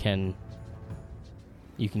or you can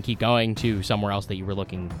keep going to somewhere else that you were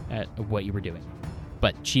looking at what you were doing.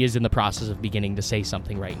 But she is in the process of beginning to say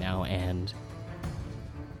something right now, and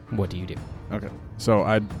what do you do? Okay.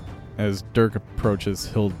 So as Dirk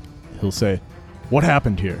approaches, he'll say, "What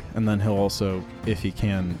happened here?" And then he'll also, if he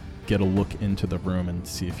can, get a look into the room and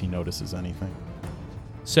see if he notices anything.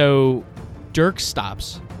 So Dirk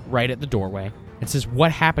stops right at the doorway and says,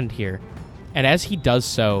 "What happened here?" And as he does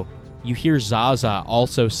so, you hear Zaza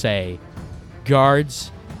also say,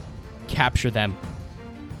 "Guards, capture them."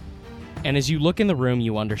 And as you look in the room,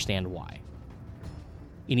 you understand why.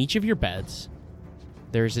 In each of your beds,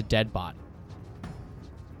 there's a dead body.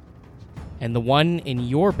 And the one in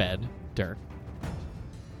your bed, Dirk,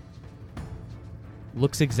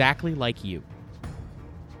 looks exactly like you.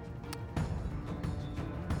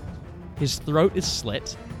 His throat is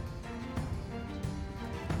slit,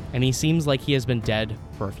 and he seems like he has been dead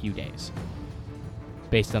for a few days,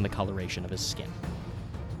 based on the coloration of his skin.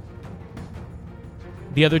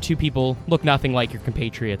 The other 2 people look nothing like your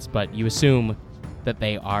compatriots, but you assume that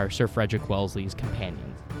they are Sir Frederick Wellesley's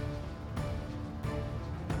companions.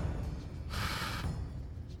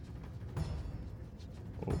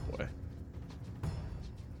 Oh boy.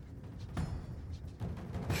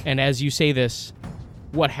 And as you say this,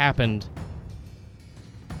 what happened?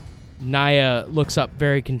 Naya looks up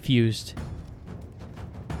very confused.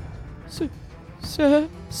 Sir.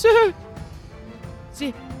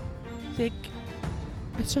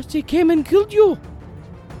 I thought they came and killed you.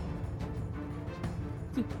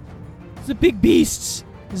 The big beasts.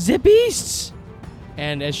 The beasts.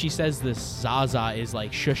 And as she says this, Zaza is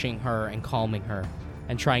like shushing her and calming her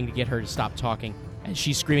and trying to get her to stop talking. And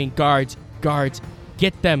she's screaming, "Guards, guards,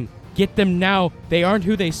 get them. Get them now. They aren't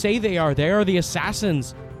who they say they are. They are the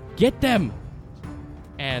assassins. Get them."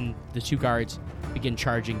 and the two guards begin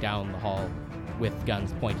charging down the hall with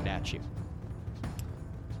guns pointed at you.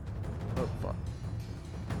 Oh, fuck.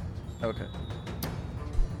 Okay.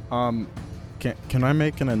 Can I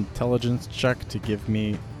make an intelligence check to give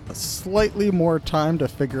me a slightly more time to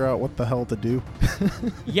figure out what the hell to do?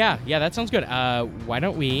 Yeah, that sounds good. Why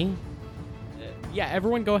don't we...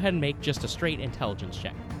 everyone go ahead and make just a straight intelligence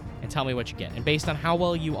check and tell me what you get. And based on how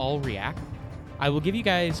well you all react, I will give you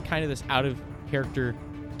guys kind of this out-of-character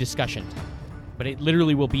discussion time. But it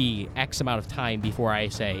literally will be X amount of time before I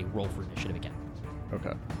say roll for initiative again.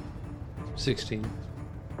 Okay. 16. So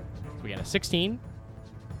we got a 16.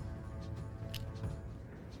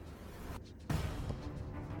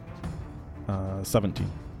 Uh, 17.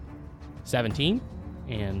 17.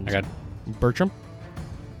 And I got Bertram.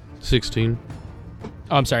 16.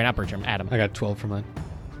 Oh, I'm sorry, not Bertram. Adam. I got 12 for mine.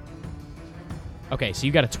 Okay, so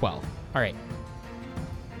you got a 12. All right.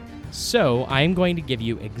 So I'm going to give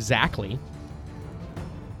you exactly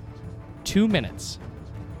 2 minutes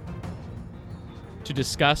to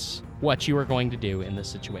discuss what you are going to do in this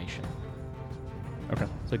situation. Okay.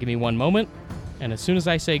 So give me 1 moment, and as soon as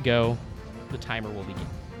I say go, the timer will begin.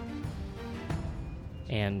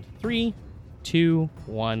 And 3, 2,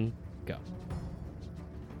 1, go.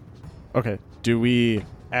 Okay. Do we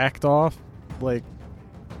act off like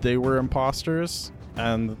they were imposters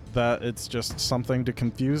and that it's just something to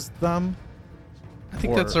confuse them? I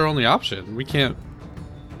think Or- that's our only option. We can't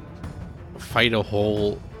fight a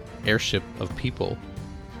whole airship of people.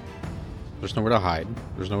 There's nowhere to hide.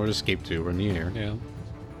 There's nowhere to escape to. We're in the air. Yeah.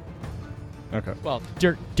 Okay. Well,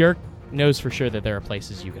 Dirk knows for sure that there are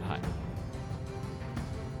places you could hide.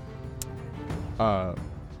 But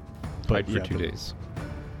Hide for yeah, 2 days.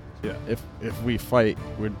 Yeah, if we fight,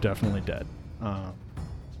 we're definitely dead.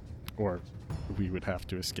 Or we would have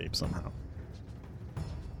to escape somehow.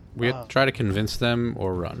 We have to try to convince them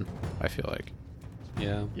or run, I feel like.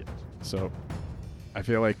 Yeah. Yeah. So I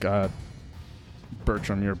feel like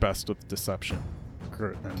Bertram, you're best with deception and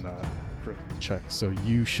crit check. So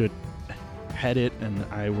you should head it, and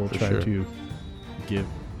I will For try sure. to give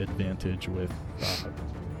advantage with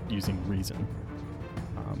using reason.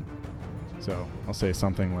 So I'll say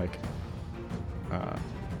something like,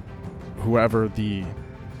 whoever the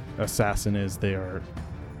assassin is, they are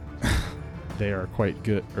they are quite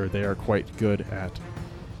good, or they are quite good at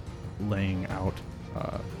laying out,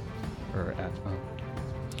 or at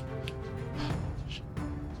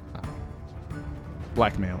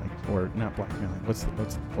blackmailing, or not blackmailing.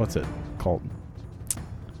 What's it called?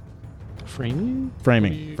 Framing?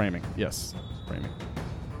 Framing. Yes, framing.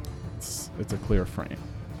 It's a clear frame.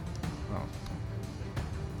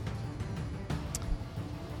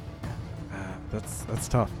 That's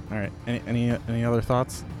tough. All right. Any other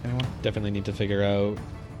thoughts? Anyone? Definitely need to figure out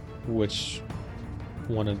which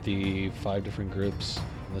one of the 5 different groups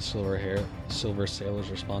the Silver Sail is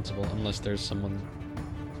responsible, unless there's someone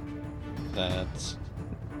that's...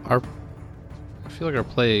 I feel like our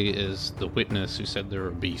play is the witness who said there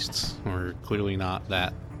were beasts. We're clearly not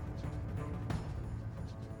that,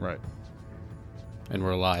 Right. and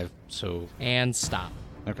we're alive, so... And stop.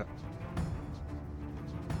 Okay.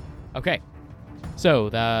 Okay. So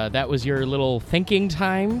that was your little thinking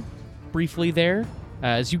time briefly there.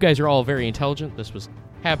 As you guys are all very intelligent, this was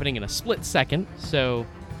happening in a split second. So,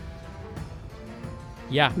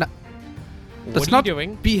 yeah. No, What Let's are not you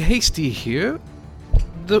doing? be hasty here.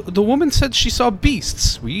 The woman said she saw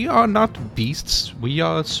beasts. We are not beasts. We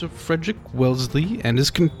are Sir Frederick Wellesley and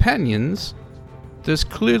his companions. There's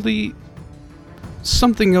clearly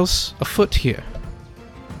something else afoot here.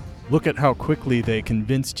 Look at how quickly they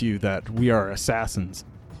convinced you that we are assassins.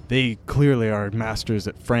 They clearly are masters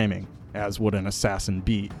at framing, as would an assassin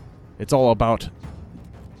be. It's all about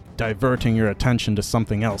diverting your attention to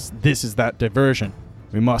something else. This is that diversion.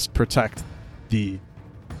 We must protect the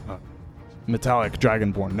metallic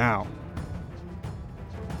dragonborn now.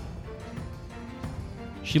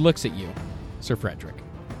 She looks at you, Sir Frederick,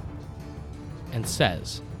 and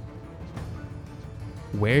says,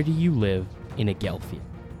 "Where do you live in Agelfield?"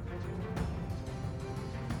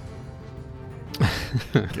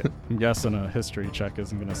 I'm guessing a history check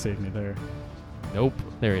isn't going to save me there. Nope.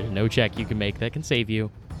 There is no check you can make that can save you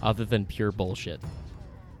other than pure bullshit.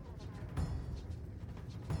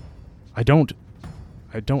 I don't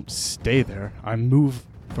stay there. I move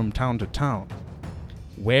from town to town.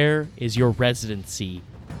 Where is your residency,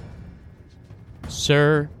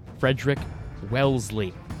 Sir Frederick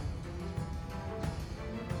Wellesley?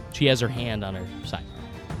 She has her hand on her side.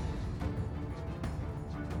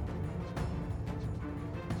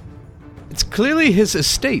 It's clearly his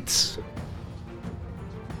estates.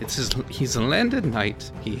 He's a landed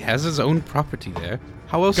knight. He has his own property there.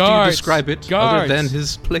 How else do you Guards! describe it other Guards! than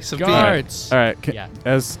his place of Guards! All right. Yeah.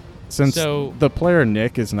 Since So- the player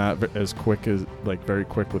Nick is not as quick as very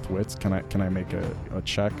quick with wits, can I make a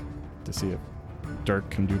check to see if Dirk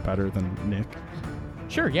can do better than Nick?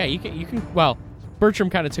 Sure, yeah, you can. Well, Bertram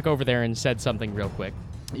kind of took over there and said something real quick.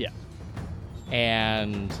 Yeah.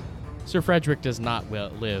 And Sir Frederick does not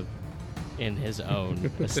live in his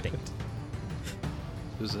own estate.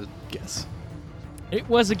 It was a guess. It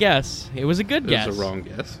was a guess. It was a good guess. It was a wrong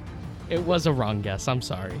guess. It was a wrong guess. I'm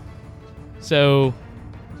sorry. So,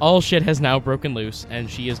 all shit has now broken loose, and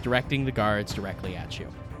she is directing the guards directly at you.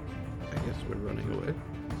 I guess we're running away.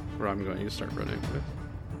 Or I'm going to start running away.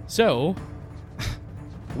 So,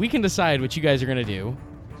 we can decide what you guys are going to do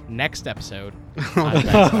next episode. on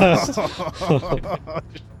Dice Heist.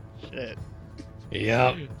 Shit.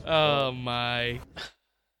 Yep. Oh, my.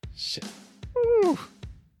 Shit.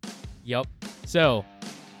 Yep. So,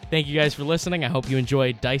 thank you guys for listening. I hope you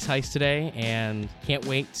enjoyed Dice Heist today, and can't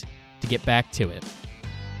wait to get back to it.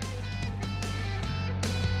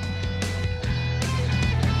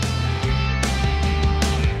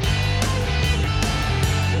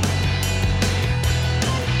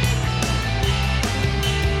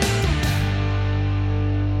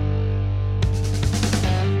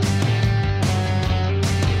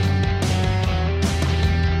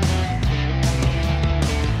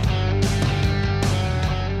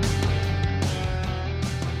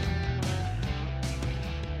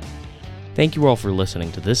 Thank you all for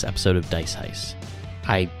listening to this episode of Dice Heist.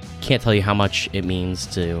 I can't tell you how much it means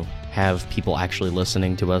to have people actually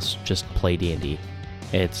listening to us just play D&D.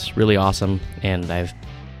 It's really awesome, and I've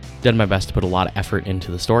done my best to put a lot of effort into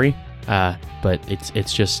the story, but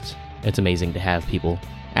it's amazing to have people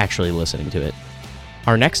actually listening to it.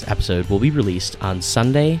 Our next episode will be released on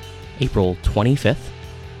Sunday, April 25th.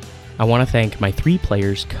 I want to thank my 3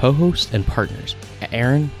 players, co-hosts, and partners,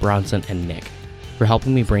 Aaron, Bronson, and Nick, for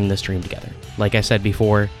helping me bring this stream together. Like I said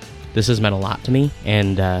before, this has meant a lot to me,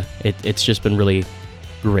 and it's just been really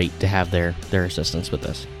great to have their assistance with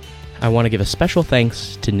this. I want to give a special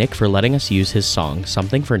thanks to Nick for letting us use his song,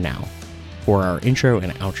 Something for Now, for our intro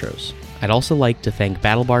and outros. I'd also like to thank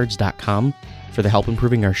BattleBards.com for the help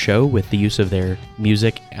improving our show with the use of their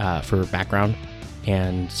music for background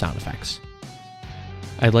and sound effects.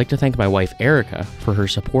 I'd like to thank my wife Erica for her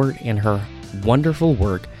support and her wonderful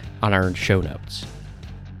work on our show notes.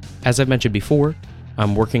 As I've mentioned before,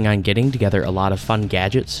 I'm working on getting together a lot of fun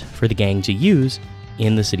gadgets for the gang to use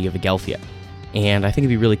in the city of Agelphia. And I think it'd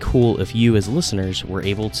be really cool if you as listeners were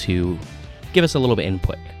able to give us a little bit of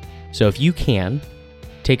input. So if you can,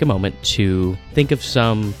 take a moment to think of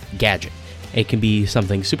some gadget. It can be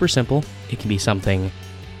something super simple, it can be something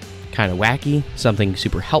kind of wacky, something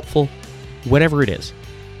super helpful, whatever it is.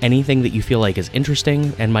 Anything that you feel like is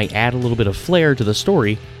interesting and might add a little bit of flair to the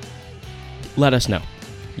story, let us know.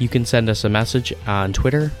 You can send us a message on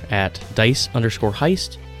Twitter at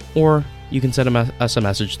dice_heist, or you can send us a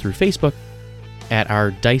message through Facebook at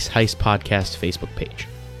our Dice Heist Podcast Facebook page.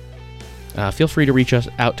 Feel free to reach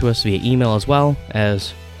out to us via email as well,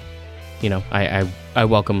 as, you know, I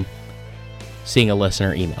welcome seeing a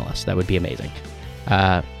listener email us. That would be amazing.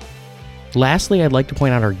 Lastly, I'd like to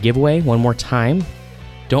point out our giveaway one more time.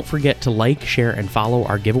 Don't forget to like, share, and follow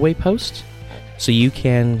our giveaway posts so you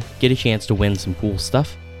can get a chance to win some cool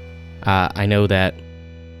stuff. I know that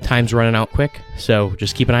time's running out quick, so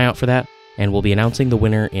just keep an eye out for that, and we'll be announcing the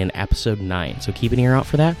winner in episode 9, so keep an ear out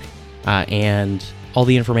for that. And all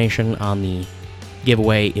the information on the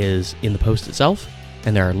giveaway is in the post itself,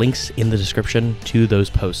 and there are links in the description to those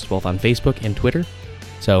posts, both on Facebook and Twitter,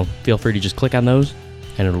 so feel free to just click on those,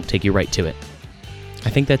 and it'll take you right to it. I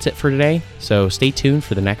think that's it for today, so stay tuned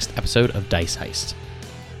for the next episode of Dice Heist.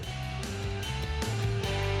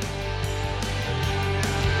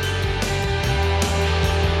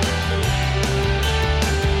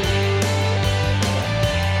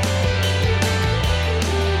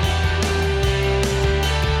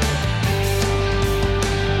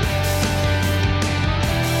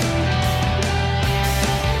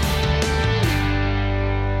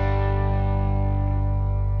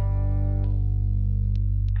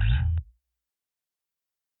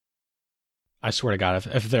 I swear to God,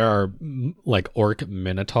 if there are like orc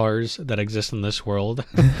minotaurs that exist in this world,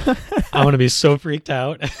 I'm gonna be so freaked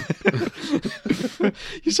out.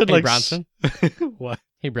 You said Hey, like Bronson. What?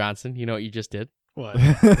 Hey, Bronson, you know what you just did? What?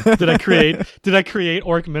 Did I create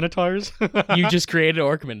orc minotaurs? You just created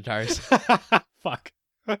orc minotaurs. Fuck.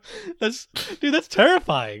 That's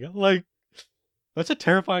terrifying. Like, that's a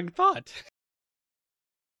terrifying thought.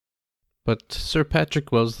 But Sir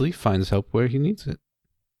Patrick Wellesley finds help where he needs it.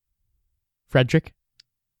 Frederick?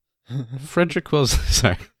 Frederick Wells.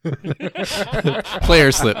 Sorry.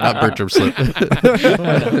 Player slip, not Bertram slip.